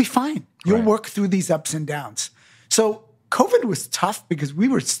 it'll be fine. You'll work through these ups and downs. So COVID was tough because we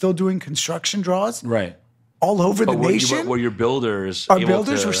were still doing construction draws all over the nation. Were your builders Our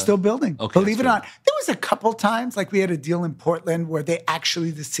builders were still building. Okay, Believe it or not. There was a couple times, like we had a deal in Portland where the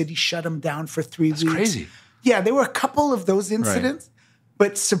city shut them down for 3 weeks. That's crazy. Yeah, there were a couple of those incidents.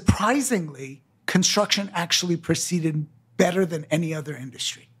 But surprisingly, construction actually proceeded better than any other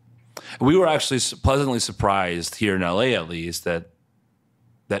industry. We were actually pleasantly surprised here in LA, at least, that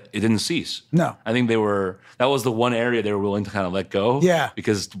it didn't cease. No. I think that was the one area they were willing to kind of let go. Yeah.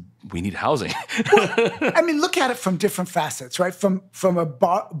 Because we need housing. I mean, look at it from different facets, right? From a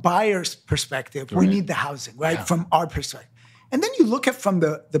buyer's perspective, we need the housing, right? Yeah. From our perspective. And then you look at from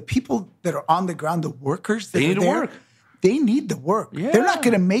the people that are on the ground, the workers that they are need to there. work. They need the work. Yeah. They're not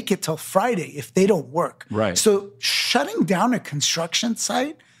going to make it till Friday if they don't work. Right. So shutting down a construction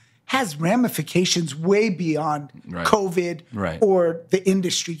site has ramifications way beyond COVID or the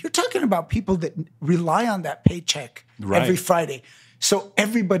industry. You're talking about people that rely on that paycheck every Friday. So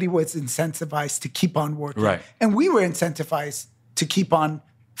everybody was incentivized to keep on working. Right. And we were incentivized to keep on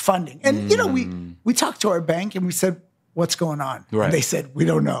funding. And, you know, we talked to our bank and we said, what's going on? Right. And they said, we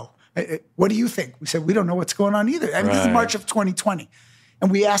don't know. What do you think? We said, we don't know what's going on either. I mean, this is March of 2020.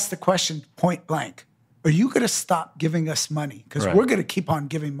 And we asked the question point blank, are you going to stop giving us money? Because we're going to keep on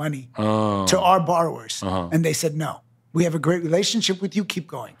giving money to our borrowers. And they said, no, we have a great relationship with you. Keep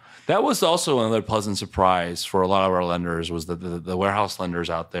going. That was also another pleasant surprise for a lot of our lenders was that the warehouse lenders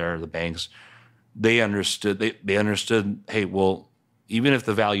out there, the banks, they understood, they understood, hey, well, even if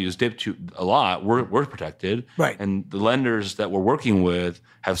the values dip to a lot, we're protected. Right. And the lenders that we're working with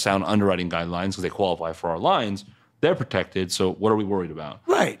have sound underwriting guidelines because they qualify for our lines. They're protected. So what are we worried about?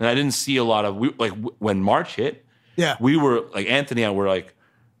 Right. And I didn't see a lot of, when March hit, we were like, Anthony and I were like,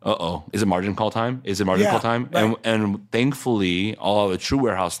 uh-oh, is it margin call time? Is it margin call time? Right. And thankfully, all of the true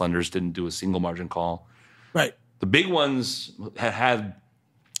warehouse lenders didn't do a single margin call. Right. The big ones had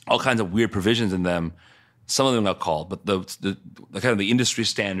all kinds of weird provisions in them. Some of them got called, but the kind of the industry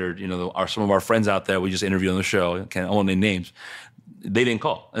standard, you know, some of our friends out there we just interviewed on the show, I won't name names, they didn't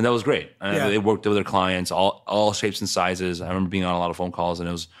call, and that was great. They worked with their clients, all shapes and sizes. I remember being on a lot of phone calls, and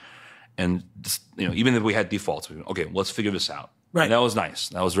just, you know, even if we had defaults, okay, let's figure this out. Right. And that was nice.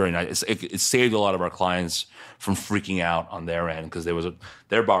 That was very nice. It saved a lot of our clients from freaking out on their end because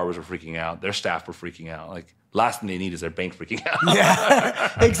their borrowers were freaking out, their staff were freaking out. Like, last thing they need is their bank freaking out.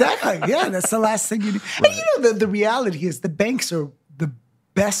 Yeah, exactly. Yeah, that's the last thing you need. Right. And you know, the reality is the banks are the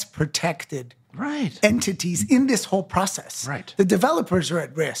best protected entities in this whole process. Right. The developers are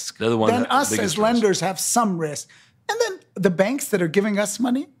at risk. They're the ones then us as lenders have some risk. And then the banks that are giving us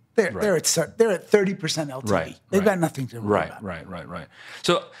money, they're at 30% LTV. Right. They've got nothing to worry about. Right.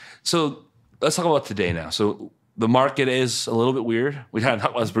 So let's talk about today now. So the market is a little bit weird. We had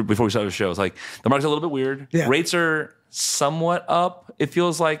talked about this before we started the show. It's like the market's a little bit weird. Yeah. Rates are somewhat up. It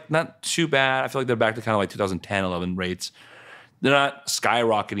feels like not too bad. I feel like they're back to kind of like 2010, 11 rates. They're not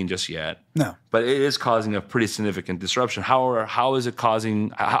skyrocketing just yet. No. But it is causing a pretty significant disruption. How is it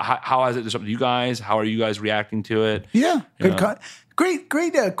causing, how has it disrupted you guys? How are you guys reacting to it? Yeah.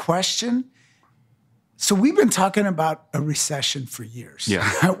 Great question. So we've been talking about a recession for years.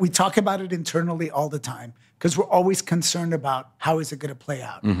 Yeah. We talk about it internally all the time because we're always concerned about how is it going to play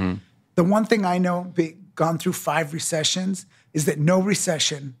out. Mm-hmm. The one thing I know, gone through 5 recessions, is that no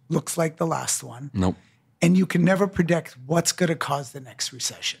recession looks like the last one. Nope. And you can never predict what's going to cause the next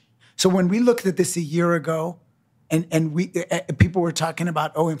recession. So when we looked at this a year ago, and people were talking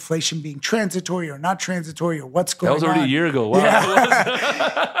about, inflation being transitory or not transitory or what's going on. That was already a year ago. Wow.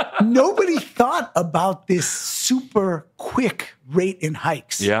 Yeah. Nobody thought about this super quick rate in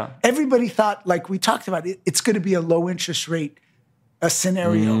hikes. Yeah. Everybody thought, like we talked about, it's going to be a low interest rate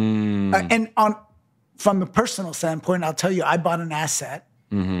scenario. And from the personal standpoint, I'll tell you, I bought an asset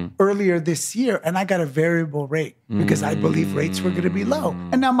earlier this year, and I got a variable rate because I believe rates were going to be low.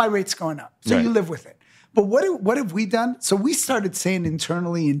 And now my rate's going up. So you live with it. But what have we done? So we started saying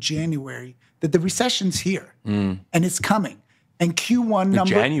internally in January that the recession's here and it's coming. And Q1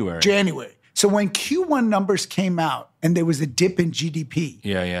 number... January. So when Q1 numbers came out and there was a dip in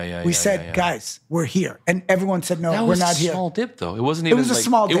GDP, we said, guys, we're here. And everyone said, no, we're not here. That was a small dip, though. It wasn't even a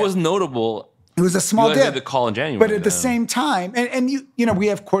small dip. It was notable. It was a small dip. You had the call in January. But at the same time, and you know, we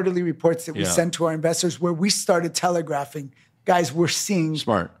have quarterly reports that we send to our investors where we started telegraphing, guys, we're seeing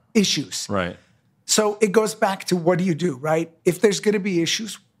issues. Right. So it goes back to what do you do, right? If there's going to be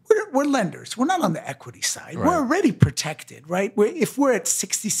issues, we're lenders. We're not on the equity side. Right. We're already protected, right? If we're at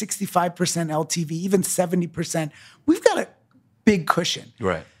 60, 65% LTV, even 70%, we've got a big cushion.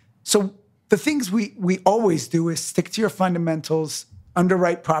 Right. So the things we always do is stick to your fundamentals,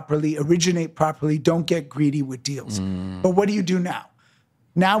 underwrite properly, originate properly, don't get greedy with deals. But what do you do now?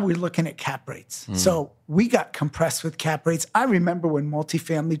 Now we're looking at cap rates. So we got compressed with cap rates. I remember when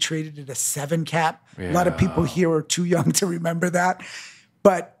multifamily traded at a 7 cap. A lot of people here are too young to remember that.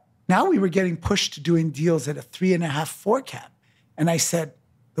 But now we were getting pushed to doing deals at a 3.5, 4 cap. And I said,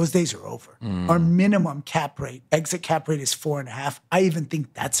 those days are over. Our minimum cap rate, exit cap rate is 4.5. I even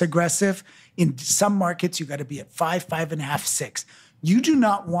think that's aggressive. In some markets, you got to be at 5, 5.5, 6. You do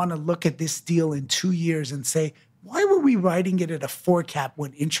not want to look at this deal in 2 years and say, why were we writing it at a 4 cap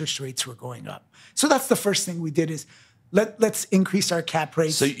when interest rates were going up? So that's the first thing we did is let's increase our cap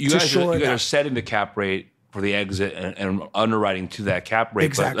rates. So you guys are setting the cap rate for the exit and underwriting to that cap rate.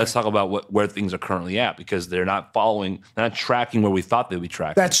 Exactly. But let's talk about where things are currently at because they're not tracking where we thought they'd be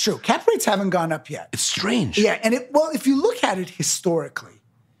tracking. That's true. Cap rates haven't gone up yet. It's strange. Yeah, and if you look at it historically,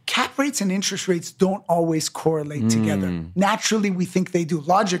 cap rates and interest rates don't always correlate together. Naturally, we think they do.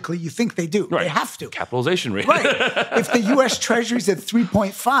 Logically, you think they do. Right. They have to. Capitalization rate. Right. If the U.S. Treasury's at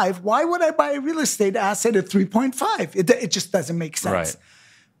 3.5, why would I buy a real estate asset at 3.5? It just doesn't make sense. Right.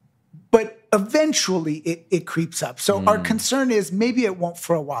 But eventually, it creeps up. So our concern is maybe it won't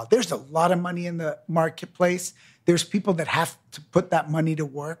for a while. There's a lot of money in the marketplace. There's people that have to put that money to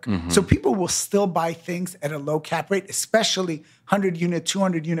work. So people will still buy things at a low cap rate, especially 100-unit,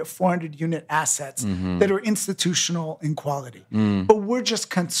 200-unit, 400-unit assets that are institutional in quality. But we're just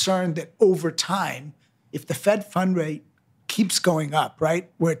concerned that over time, if the Fed fund rate keeps going up, right?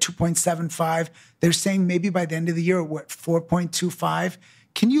 We're at 2.75. They're saying maybe by the end of the year, we're at 4.25.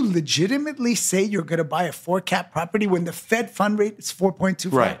 Can you legitimately say you're going to buy a 4 cap property when the Fed fund rate is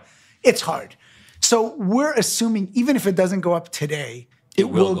 4.25? Right. It's hard. So we're assuming even if it doesn't go up today, it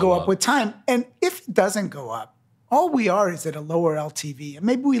will go up with time. And if it doesn't go up, all we are is at a lower LTV. And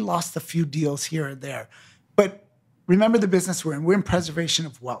maybe we lost a few deals here and there. But remember the business we're in. We're in preservation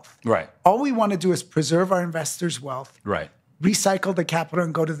of wealth. Right. All we want to do is preserve our investors' wealth. Right. Recycle the capital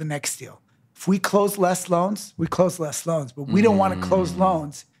and go to the next deal. If we close less loans, we close less loans. But we don't want to close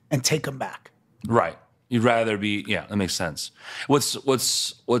loans and take them back. Right. You'd rather be, that makes sense.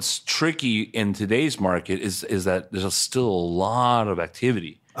 What's tricky in today's market is that there's still a lot of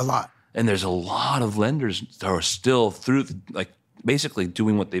activity. A lot. And there's a lot of lenders that are still basically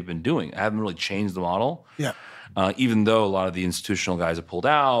doing what they've been doing. I haven't really changed the model. Yeah. Even though a lot of the institutional guys have pulled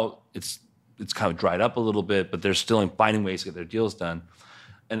out, it's kind of dried up a little bit, but they're still finding ways to get their deals done.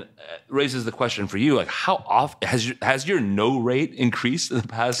 And it raises the question for you, like how often has your no rate increased in the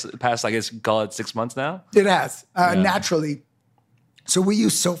past, I guess, call it 6 months now? It has, naturally. So we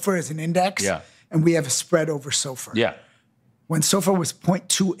use SOFR as an index, and we have a spread over SOFR. Yeah. When SOFR was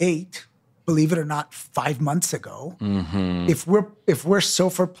 0.28, believe it or not, 5 months ago, if we're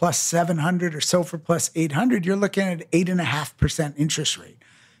SOFR plus 700 or SOFR plus 800, you're looking at 8.5% interest rate.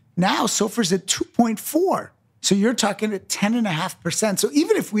 Now SOFR's at 2.4. So you're talking at 10.5%. So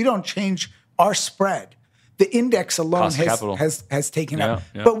even if we don't change our spread, the index alone has taken up.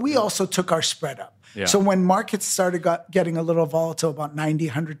 Yeah. But we also took our spread up. Yeah. So when markets started getting a little volatile about 90,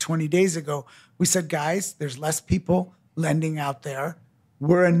 120 days ago, we said, guys, there's less people lending out there.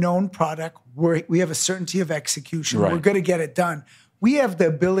 We're a known product. We have a certainty of execution. Right. We're going to get it done. We have the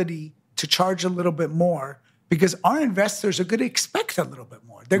ability to charge a little bit more because our investors are going to expect a little bit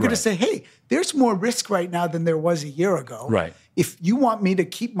more. They're going to say, hey, there's more risk right now than there was a year ago. Right. If you want me to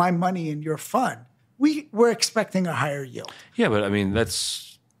keep my money in your fund, we're expecting a higher yield. Yeah, but I mean,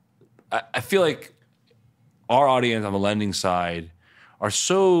 I feel like our audience on the lending side are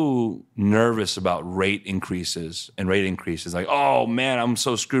so nervous about rate increases. Like, oh man, I'm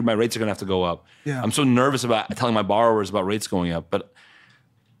so screwed. My rates are going to have to go up. Yeah. I'm so nervous about telling my borrowers about rates going up. But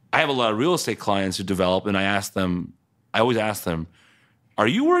I have a lot of real estate clients who develop, and I always ask them, are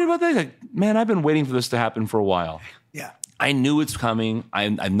you worried about that? Like, man, I've been waiting for this to happen for a while. Yeah. I knew it's coming.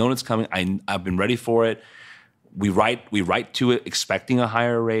 I've known it's coming. I've been ready for it. We write to it expecting a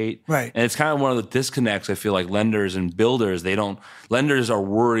higher rate. Right. And it's kind of one of the disconnects, I feel like lenders and builders, lenders are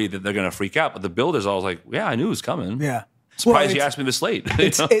worried that they're going to freak out, but the builders are always like, yeah, I knew it was coming. Yeah. Surprised you asked me this late.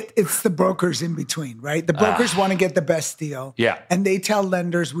 It's the brokers in between, right? The brokers want to get the best deal. Yeah. And they tell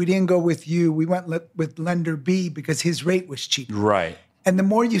lenders, we didn't go with you. We went with lender B because his rate was cheaper. Right. And the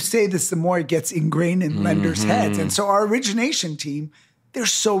more you say this, the more it gets ingrained in lenders' heads. And so our origination team, they're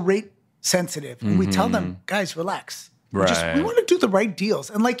so rate sensitive. And we tell them, guys, relax. Right. We want to do the right deals.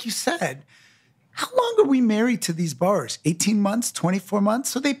 And like you said, how long are we married to these borrowers? 18 months, 24 months?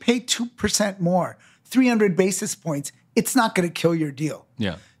 So they pay 2% more, 300 basis points. It's not going to kill your deal.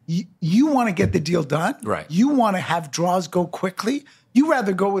 Yeah. You want to get the deal done. Right. You want to have draws go quickly. You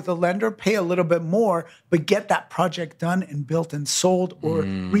rather go with a lender, pay a little bit more, but get that project done and built and sold or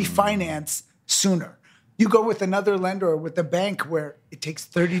refinance sooner. You go with another lender or with a bank where it takes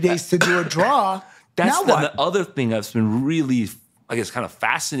 30 days to do a draw. That's now the other thing that's been really, I guess, kind of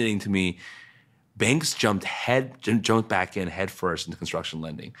fascinating to me. Banks jumped back in head first into construction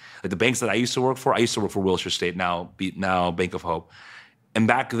lending. Like the banks that I used to work for Wilshire State, now Bank of Hope. And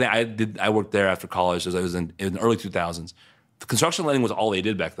back then, I worked there after college. It was in the early 2000s. The construction lending was all they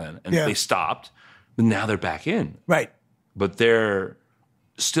did back then, and they stopped. But now they're back in. Right. But they're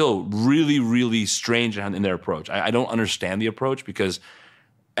still really, really strange in their approach. I don't understand the approach because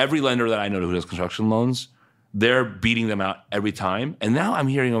every lender that I know who does construction loans, they're beating them out every time. And now I'm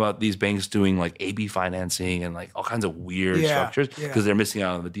hearing about these banks doing like AB financing and like all kinds of weird structures because they're missing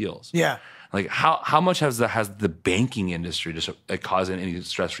out on the deals. Yeah. Like how much has the banking industry just caused any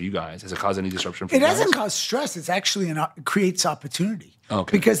stress for you guys? Has it caused any disruption for you guys? It hasn't caused stress. It's actually it creates opportunity.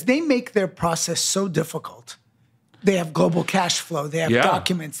 Okay. Because they make their process so difficult. They have global cash flow. They have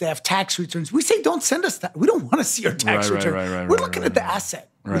documents. They have tax returns. We say, don't send us that. We don't want to see your tax return. We're looking at the asset.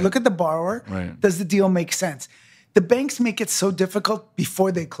 We look at the borrower. Right. Does the deal make sense? The banks make it so difficult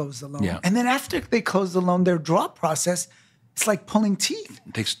before they close the loan. Yeah. And then after they close the loan, their draw process, it's like pulling teeth.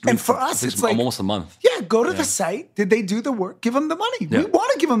 It takes it's like almost a month. Yeah, go to the site. Did they do the work? Give them the money. Yeah. We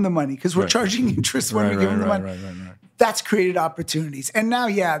want to give them the money because we're charging interest when we give them the money. Right. That's created opportunities. And now,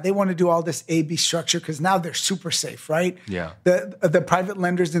 they want to do all this A-B structure because now they're super safe, right? Yeah. The private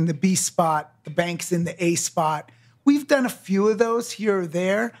lenders in the B spot, the banks in the A spot. We've done a few of those here or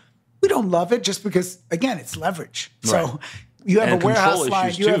there. We don't love it just because, again, it's leverage. Right. So you have and a warehouse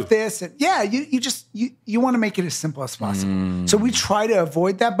line, you too. have this. And you want to make it as simple as possible. So we try to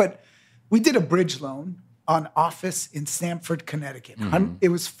avoid that. But we did a bridge loan on office in Stamford, Connecticut. It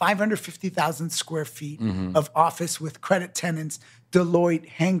was 550,000 square feet of office with credit tenants, Deloitte,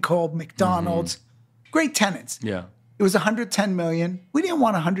 Henkel, McDonald's, great tenants. Yeah. It was 110 million. We didn't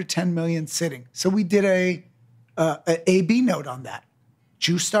want 110 million sitting. So we did a AB note on that.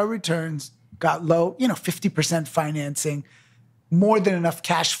 Juiced our returns, got low, 50% financing, more than enough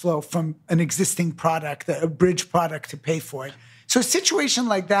cash flow from an existing product, a bridge product to pay for it. So a situation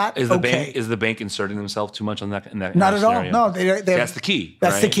like that, is the bank inserting themselves too much on that? In that Not at all. scenario? No, that's the key.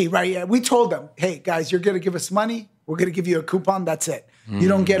 That's the key, right? Yeah, we told them, hey guys, you're going to give us money. We're going to give you a coupon. That's it. You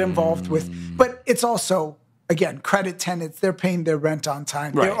don't get involved with. But it's also again credit tenants. They're paying their rent on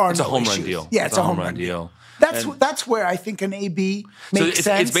time. Right. There are it's no a home issues. run deal. Yeah, it's a home run deal. That's where I think an AB makes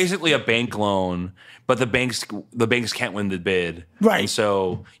sense. It's basically a bank loan, but the banks can't win the bid. Right. And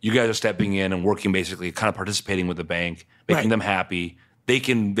so you guys are stepping in and working, basically kind of participating with the bank, making them happy. They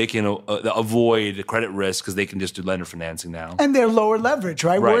can avoid credit risk because they can just do lender financing now. And they're lower leverage,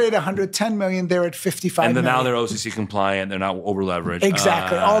 right? We're at 110 million. They're at 55 and then million. now they're OCC compliant. They're not over leveraged.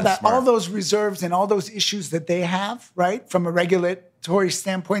 Exactly. Smart. All those reserves and all those issues that they have, right, from a regulatory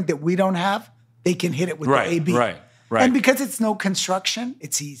standpoint that we don't have, they can hit it with the AB. Right. And because it's no construction,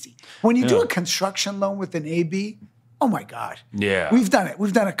 it's easy. When you do a construction loan with an AB, oh my God. Yeah. We've done it.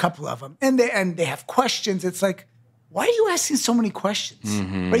 We've done a couple of them. And they have questions. It's like, why are you asking so many questions?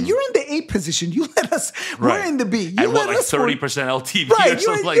 Right? You're in the A position. You let us. We're in the B. You let us 30% LTV right, or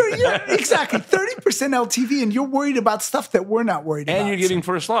something like that. Exactly. 30% LTV, and you're worried about stuff that we're not worried about. And you're giving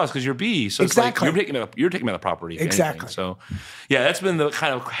first loss because you're B. So it's like you're taking out the property. Exactly. So, yeah, that's been the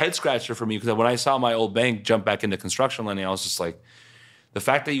kind of head scratcher for me because when I saw my old bank jump back into construction lending, I was just like, the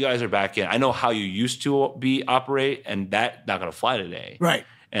fact that you guys are back in, I know how you used to operate, and that's not going to fly today. Right.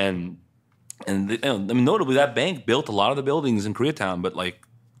 And notably, that bank built a lot of the buildings in Koreatown, but like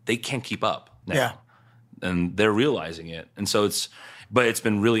they can't keep up now. Yeah. And they're realizing it. And so it's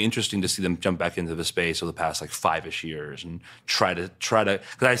been really interesting to see them jump back into the space over the past like 5-ish years and try to,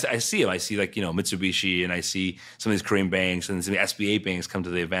 because I see them. I see like, Mitsubishi, and I see some of these Korean banks and some of the SBA banks come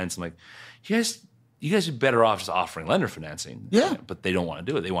to the events. I'm like, you guys are better off just offering lender financing. Yeah. But they don't want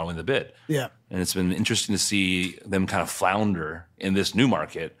to do it. They want to win the bid. Yeah. And it's been interesting to see them kind of flounder in this new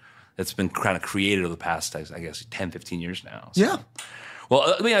market that's been kind of created over the past, I guess, 10, 15 years now. So. Yeah. Well,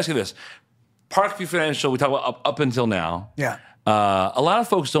 let me ask you this. Parkview Financial, we talk about up until now. Yeah. A lot of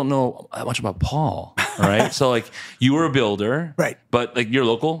folks don't know that much about Paul, right? So like you were a builder, right? But like you're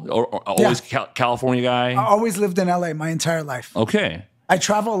local or always California guy? I always lived in LA my entire life. Okay. I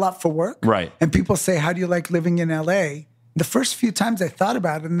travel a lot for work. Right. And people say, how do you like living in LA? The first few times I thought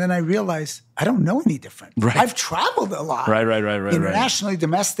about it, and then I realized I don't know any different. Right. I've traveled a lot. Right. Internationally,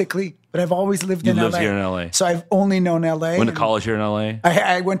 domestically, but I've always lived in LA. You lived here in LA. So I've only known LA. Went to college here in LA?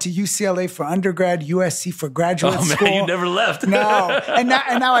 I went to UCLA for undergrad, USC for graduate school. Oh, man, you never left. No. And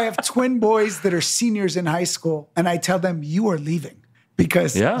now I have twin boys that are seniors in high school, and I tell them, you are leaving.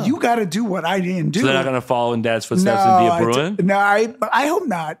 Because you got to do what I didn't do. So they're not going to follow in Dad's footsteps and be a Bruin? I hope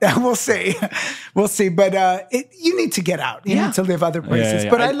not. We'll see. We'll see. But you need to get out. You need to live other places.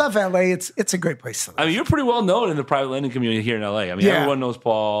 But I love LA. It's a great place to live. I mean, you're pretty well known in the private lending community here in LA. I mean, everyone knows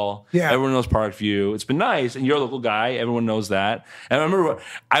Paul. Yeah. Everyone knows Parkview. It's been nice. And you're a local guy. Everyone knows that. And I remember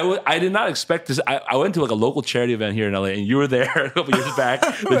I did not expect this. I went to like a local charity event here in LA, and you were there a couple years back,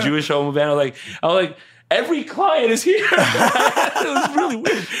 the Jewish home event. I was like, every client is here. It was really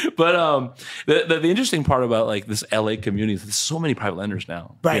weird. But the interesting part about like this LA community is there's so many private lenders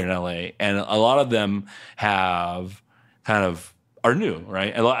now here in LA. And a lot of them are new,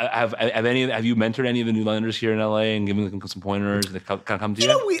 right? Have you mentored any of the new lenders here in LA and given them some pointers that kind of come to you?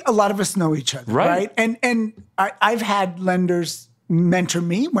 You know, a lot of us know each other, right? And I've had lenders mentor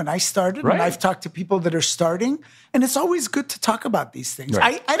me when I started, and I've talked to people that are starting, and it's always good to talk about these things.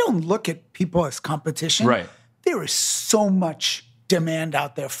 I don't look at people as competition. Right. There is so much demand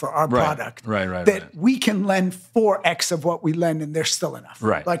out there for our product that we can lend 4x of what we lend, and there's still enough.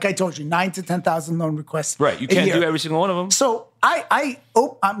 Right. Like I told you, 9,000 to 10,000 loan requests. Right. You can't do every single one of them. So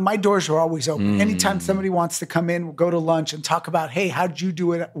my doors are always open. Anytime somebody wants to come in, we'll go to lunch and talk about, hey, how did you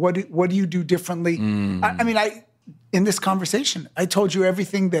do it? What do you do differently? In this conversation, I told you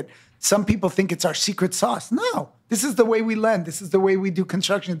everything that some people think it's our secret sauce. No, this is the way we lend. This is the way we do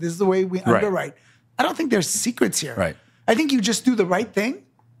construction. This is the way we underwrite. I don't think there's secrets here. Right. I think you just do the right thing.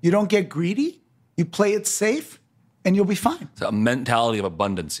 You don't get greedy. You play it safe, and you'll be fine. It's a mentality of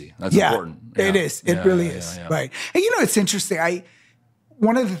abundancy. That's important. It is. It really is. Right. And you know, it's interesting.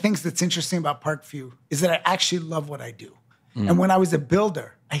 One of the things that's interesting about Parkview is that I actually love what I do. And when I was a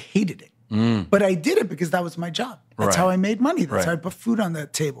builder, I hated it. But I did it because that was my job. That's how I made money. That's how I put food on the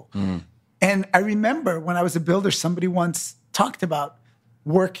table. And I remember when I was a builder, somebody once talked about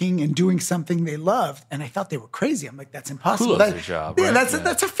working and doing something they loved, and I thought they were crazy. I'm like, that's impossible. Who loves their job? Yeah,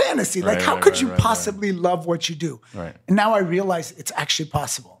 that's a fantasy. Like, how could you possibly love what you do? Right. And now I realize it's actually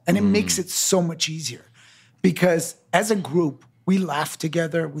possible. And it makes it so much easier because as a group, we laugh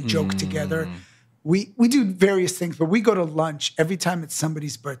together, we joke together. We do various things, but we go to lunch every time it's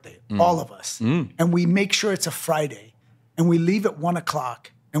somebody's birthday, all of us. And we make sure it's a Friday. And we leave at 1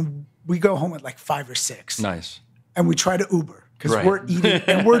 o'clock and we go home at like 5 or 6. Nice. And we try to Uber because we're eating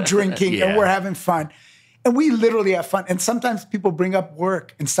and we're drinking and we're having fun. And we literally have fun. And sometimes people bring up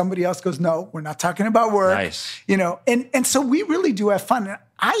work and somebody else goes, no, we're not talking about work. Nice. You know, and so we really do have fun. And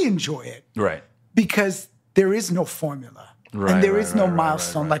I enjoy it. Right. Because there is no formula. Right, and there is no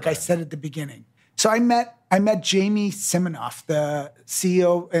milestone, like I said at the beginning. So I met Jamie Siminoff, the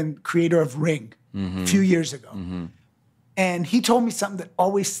CEO and creator of Ring, a few years ago. And he told me something that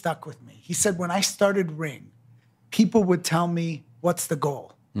always stuck with me. He said, when I started Ring, people would tell me, what's the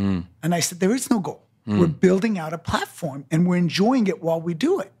goal? And I said, there is no goal. We're building out a platform and we're enjoying it while we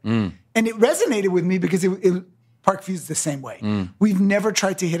do it. And it resonated with me because Parkview's the same way. We've never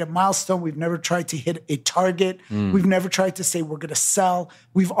tried to hit a milestone. We've never tried to hit a target. We've never tried to say we're going to sell.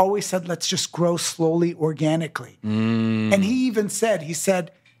 We've always said, let's just grow slowly, organically. And he even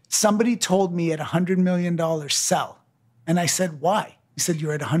said, somebody told me at $100 million, sell. And I said, why? He said,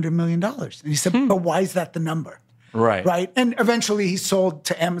 you're at $100 million. And he said, but why is that the number? Right. Right. And eventually he sold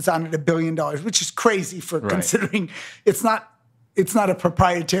to Amazon at $1 billion, which is crazy for considering it's not a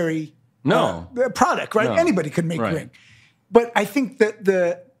proprietary product, right? No. Anybody could make Ring. But I think that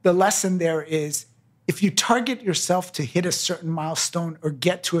the lesson there is if you target yourself to hit a certain milestone or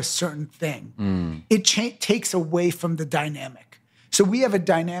get to a certain thing, it takes away from the dynamic. So we have a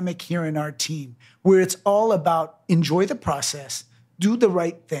dynamic here in our team where it's all about enjoy the process, do the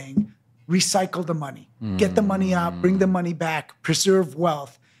right thing, recycle the money, get the money out, bring the money back, preserve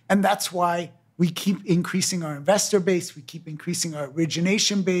wealth. And that's why we keep increasing our investor base. We keep increasing our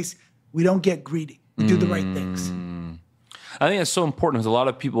origination base. We don't get greedy. We do the right things. I think that's so important because a lot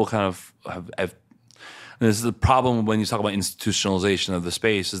of people kind of have this is the problem when you talk about institutionalization of the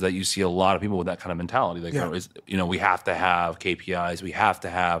space is that you see a lot of people with that kind of mentality. Like, we have to have KPIs. We have to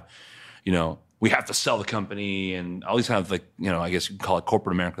have, we have to sell the company and all these kind of like, I guess you can call it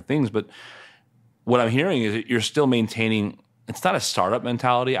corporate America things. But what I'm hearing is that you're still maintaining. It's not a startup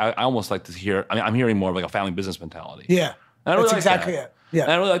mentality. I almost like to hear. I mean, I'm hearing more of like a family business mentality. Yeah, and I really that's like exactly that. it. Yeah,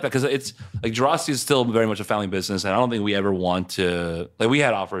 and I really like that because it's like Jurasi is still very much a family business, and I don't think we ever want to. Like, we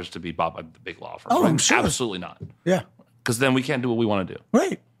had offers to be bought by the big law firms. Oh, right? I'm sure. Absolutely not. Yeah, because then we can't do what we want to do.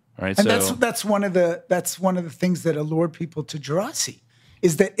 Right. Right. And so that's one of the things that allure people to Jurasi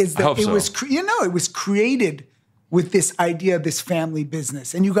is that it was created with this idea of this family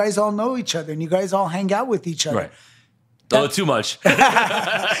business, and you guys all know each other, and you guys all hang out with each other. Right. Oh, too much.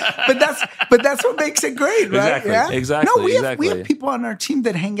 but that's what makes it great, right? Exactly. Yeah? Exactly. No, we have people on our team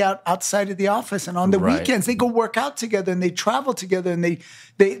that hang out outside of the office, and on the weekends they go work out together, and they travel together, and they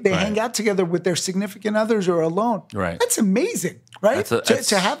hang out together with their significant others or alone. Right. That's amazing, right?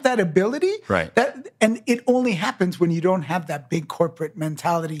 To have that ability. Right. And it only happens when you don't have that big corporate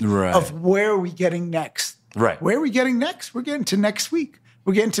mentality of where are we getting next? Right. Where are we getting next? We're getting to next week.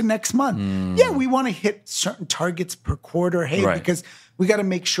 We're getting to next month. Yeah, we want to hit certain targets per quarter. Hey, because we got to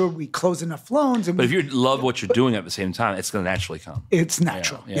make sure we close enough loans. But if you love what you're doing at the same time, it's going to naturally come. It's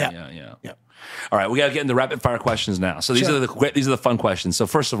natural. Yeah. All right, we got to get into rapid fire questions now. So these are the fun questions. So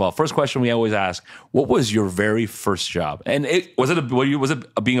first of all, first question we always ask: what was your very first job? And was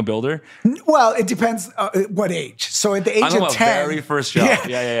it being a builder? Well, it depends what age. So at the age of 10, very first job.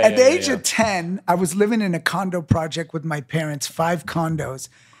 At the age of 10, I was living in a condo project with my parents, 5 condos,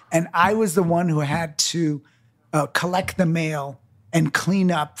 and I was the one who had to collect the mail and clean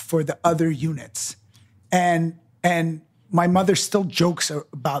up for the other units. And my mother still jokes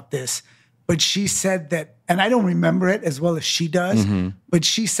about this. But she said that, and I don't remember it as well as she does, but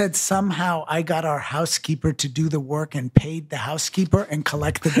she said somehow I got our housekeeper to do the work and paid the housekeeper and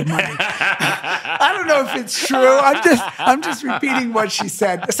collected the money. I don't know if it's true. I'm just repeating what she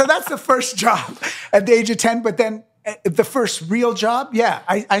said. So that's the first job at the age of 10. But then the first real job,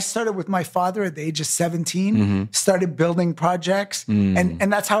 I started with my father at the age of 17, started building projects,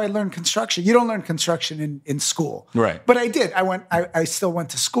 and that's how I learned construction. You don't learn construction in school. Right. But I did. I still went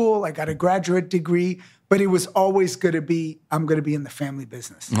to school. I got a graduate degree, but it was always going to be, I'm going to be in the family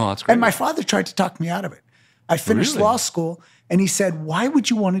business. Oh, that's great. And my father tried to talk me out of it. I finished law school, and he said, why would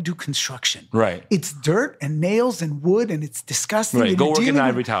you want to do construction? Right. It's dirt and nails and wood, and it's disgusting. Right. Go work in the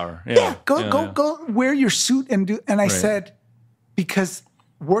ivory tower. Go wear your suit and do. And I said, because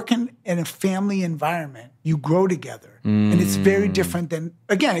working in a family environment, you grow together. And it's very different than,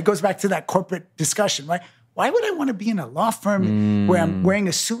 again, it goes back to that corporate discussion, right? Why would I want to be in a law firm where I'm wearing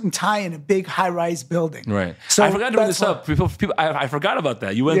a suit and tie in a big high-rise building? Right. So I forgot to bring this up. I forgot about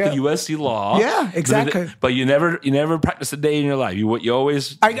that. You went to USC Law. Yeah, exactly. But you never practiced a day in your life. You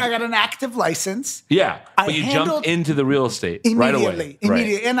always. I got an active license. Yeah, but you jumped into the real estate right away.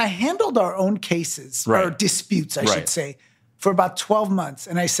 Immediately. And I handled our own cases, or disputes, I should say, for about 12 months.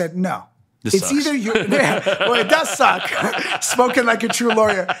 And I said, no. This sucks. Either you, well, it does suck. Spoken like a true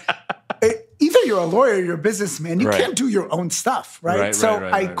lawyer. Either you're a lawyer or you're a businessman. You can't do your own stuff, right? So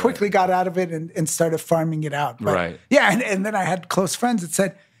I quickly got out of it and started farming it out. But yeah, and then I had close friends that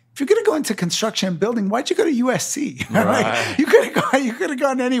said, if you're going to go into construction and building, why'd you go to USC? Right. You could have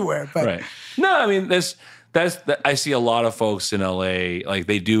gone anywhere. But no, I mean, I see a lot of folks in LA, like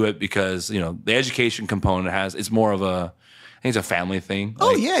they do it because, the education component it's more of I think it's a family thing.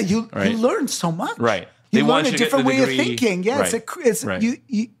 Oh, yeah. You learn so much. Right. You learn a different way of thinking. Yeah.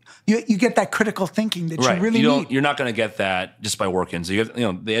 You get that critical thinking that you really need. You're not going to get that just by working. So you get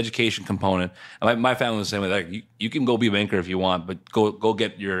the education component. My family was the same way. Like you can go be a banker if you want, but go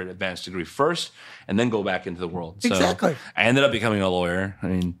get your advanced degree first, and then go back into the world. So exactly. I ended up becoming a lawyer. I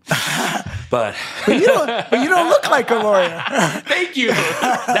mean, but you don't look like a lawyer. Thank you.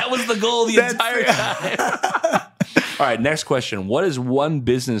 That was the goal the entire time. All right. Next question. What is one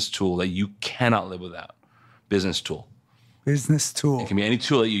business tool that you cannot live without? Business tool. Business tool. It can be any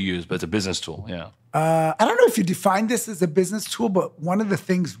tool that you use, but it's a business tool. Yeah. I don't know if you define this as a business tool, but one of the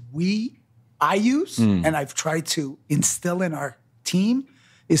things I use and I've tried to instill in our team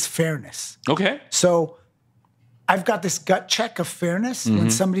is fairness. Okay. So I've got this gut check of fairness. When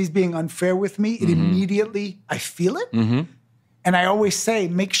somebody's being unfair with me, it immediately, I feel it. And I always say,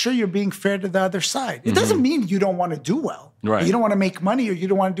 make sure you're being fair to the other side. It doesn't mean you don't want to do well. Right. You don't want to make money, or you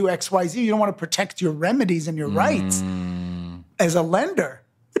don't want to do X, Y, Z. You don't want to protect your remedies and your rights. As a lender,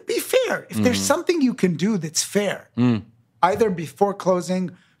 but be fair. If there's something you can do that's fair, either before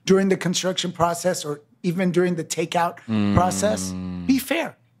closing, during the construction process, or even during the takeout process, be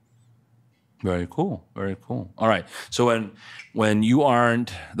fair. Very cool. Very cool. All right. So when you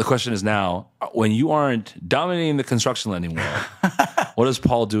aren't, the question is now, when you aren't dominating the construction lending world, what does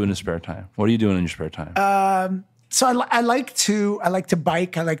Paul do in his spare time? What are you doing in your spare time? So I like to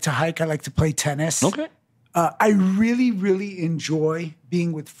bike. I like to hike. I like to play tennis. Okay. I really, really enjoy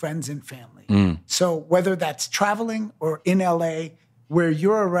being with friends and family. So whether that's traveling or in LA, where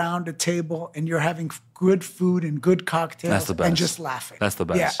you're around a table and you're having good food and good cocktails That's the best. and just laughing. That's the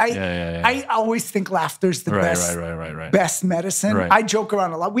best. Yeah, I always think laughter's the best medicine. Right. I joke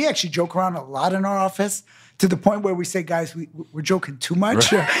around a lot. We actually joke around a lot in our office to the point where we say, guys, we're joking too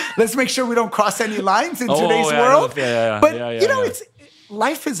much. Right. Let's make sure we don't cross any lines in today's world. But it's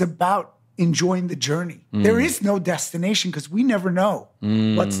life is about enjoying the journey. There is no destination because we never know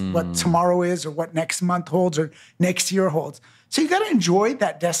what tomorrow is or what next month holds or next year holds. So you got to enjoy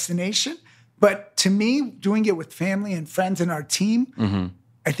that destination. But to me, doing it with family and friends and our team,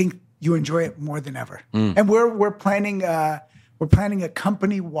 I think you enjoy it more than ever. And we're planning a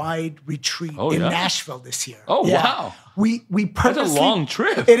company-wide retreat in Nashville this year. Oh, wow. We purposely, that's a long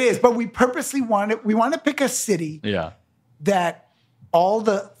trip. It is, but we purposely want to pick a city that all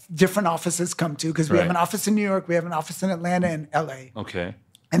the different offices come to, because we have an office in New York, we have an office in Atlanta and LA. Okay.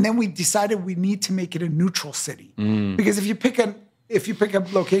 And then we decided we need to make it a neutral city. Because if you pick a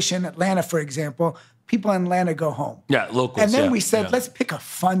location in Atlanta, for example, people in Atlanta go home. Yeah, locals. And then we said, let's pick a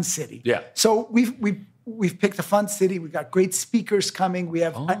fun city. Yeah. So we've picked a fun city. We've got great speakers coming. We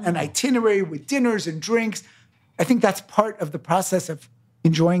have an itinerary with dinners and drinks. I think that's part of the process of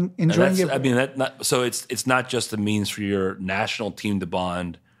enjoying it. I mean, so it's not just a means for your national team to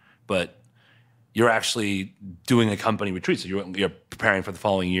bond, but you're actually doing a company retreat. So you're preparing for the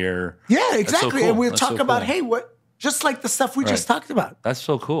following year. Yeah, exactly. So cool. And we'll talk about, hey, just like the stuff we just talked about. That's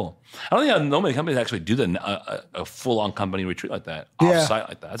so cool. I don't think I know many companies actually do a full-on company retreat like that, off-site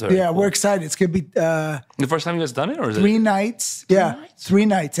like that. That's very cool. We're excited. It's going to be... the first time you guys done it? Or is 3 nights. Three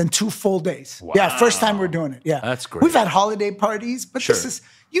nights and 2 full days. Wow. Yeah, first time we're doing it. Yeah. That's great. We've had holiday parties, but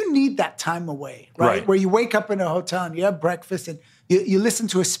you need that time away, right? Where you wake up in a hotel and you have breakfast and you listen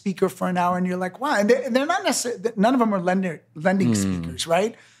to a speaker for an hour and you're like, wow. And they're not necessarily... None of them are lending speakers,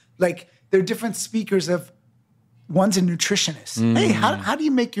 right? Like, they're different speakers of... One's a nutritionist. Hey, how do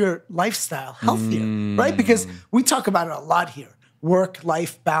you make your lifestyle healthier, right? Because we talk about it a lot here,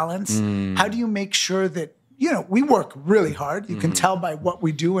 work-life balance. How do you make sure that, we work really hard. You can tell by what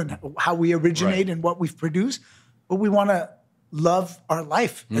we do and how we originate and what we've produced, but we want to love our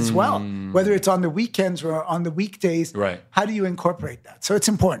life as well, whether it's on the weekends or on the weekdays. Right. How do you incorporate that? So it's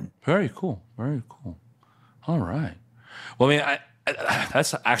important. Very cool. Very cool. All right. Well, I mean,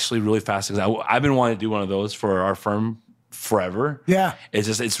 that's actually really fascinating. I've been wanting to do one of those for our firm forever. Yeah.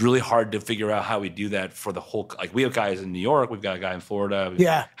 It's really hard to figure out how we do that for the whole, like we have guys in New York, we've got a guy in Florida.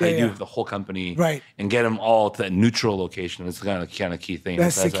 How do you do the whole company and get them all to that neutral location? It's kind of key thing.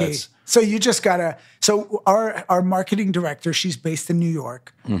 That's the key. So you just gotta, our marketing director, she's based in New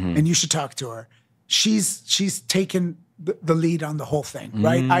York and you should talk to her. She's taken the lead on the whole thing,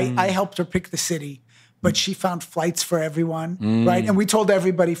 right? I helped her pick the city, but she found flights for everyone, right? And we told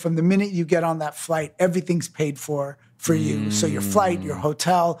everybody from the minute you get on that flight, everything's paid for you. So your flight, your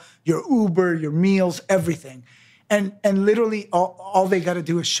hotel, your Uber, your meals, everything. And literally all they got to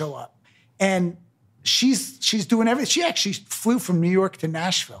do is show up. And she's doing everything. She actually flew from New York to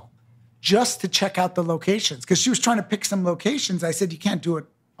Nashville just to check out the locations because she was trying to pick some locations. I said, you can't do it.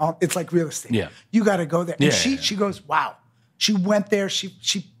 It's like real estate. Yeah. You got to go there. And she goes, wow. She went there.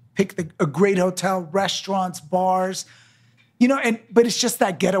 She picked a great hotel, restaurants, bars, but it's just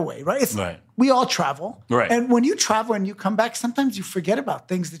that getaway, right? We all travel. Right. And when you travel and you come back, sometimes you forget about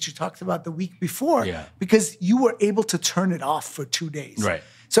things that you talked about the week before because you were able to turn it off for 2 days. Right.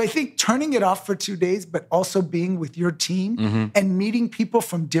 So I think turning it off for 2 days, but also being with your team and meeting people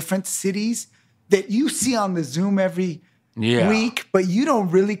from different cities that you see on the Zoom every week, but you don't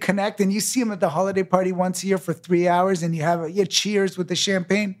really connect. And you see them at the holiday party once a year for 3 hours and you have a cheers with the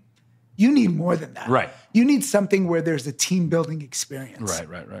champagne. You need more than that. Right. You need something where there's a team building experience.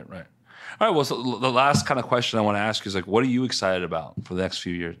 Right. All right. Well, so the last kind of question I want to ask you is like, what are you excited about for the next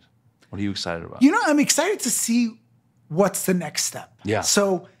few years? What are you excited about? I'm excited to see what's the next step. Yeah.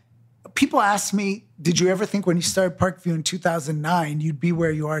 So people ask me, did you ever think when you started Parkview in 2009, you'd be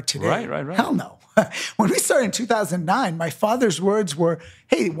where you are today? Right. Hell no. When we started in 2009, my father's words were,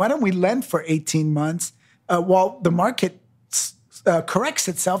 hey, why don't we lend for 18 months while the market corrects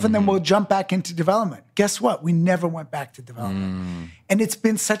itself and then we'll jump back into development. Guess what? We never went back to development. And it's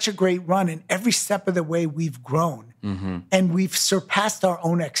been such a great run. And every step of the way we've grown and we've surpassed our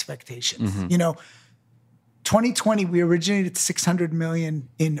own expectations. 2020, we originated $600 million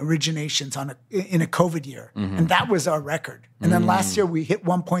in originations in a COVID year. And that was our record. And then last year we hit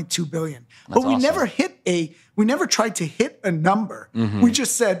 1.2 billion. But we never tried to hit a number. We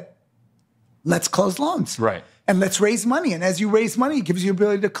just said, let's close loans. Right. and let's raise money. And as you raise money, it gives you the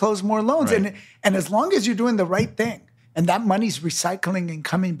ability to close more loans. Right. And as long as you're doing the right thing and that money's recycling and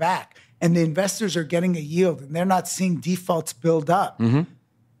coming back and the investors are getting a yield and they're not seeing defaults build up,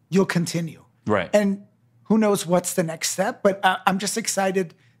 you'll continue. Right. And who knows what's the next step, but I'm just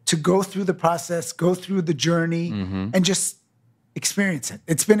excited to go through the process, go through the journey, and just experience it.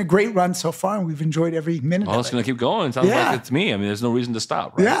 It's been a great run so far, and we've enjoyed every minute of it. It's going to keep going. It sounds like it's me. I mean, there's no reason to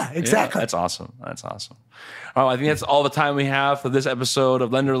stop, right? Yeah, exactly. Yeah, that's awesome. That's awesome. All right, I think that's all the time we have for this episode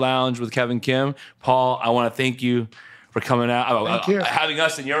of Lender Lounge with Kevin Kim. Paul, I want to thank you for coming out, Thank you. having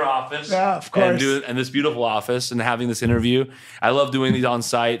us in your office. Yeah, of course. And this beautiful office and having this interview. I love doing these on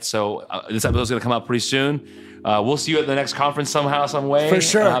site, so this episode is going to come out pretty soon. We'll see you at the next conference somehow, some way. For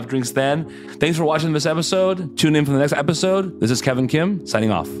sure. Have drinks then. Thanks for watching this episode. Tune in for the next episode. This is Kevin Kim,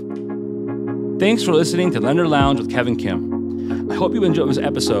 signing off. Thanks for listening to Lender Lounge with Kevin Kim. I hope you enjoyed this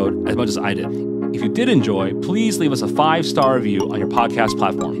episode as much as I did. If you did enjoy, please leave us a 5-star review on your podcast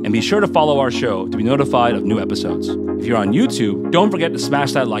platform. And be sure to follow our show to be notified of new episodes. If you're on YouTube, don't forget to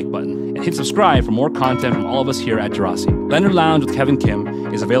smash that like button and hit subscribe for more content from all of us here at Juris. Lender Lounge with Kevin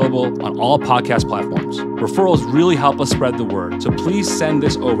Kim is available on all podcast platforms. Referrals really help us spread the word, so please send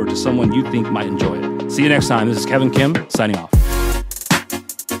this over to someone you think might enjoy it. See you next time. This is Kevin Kim, signing off.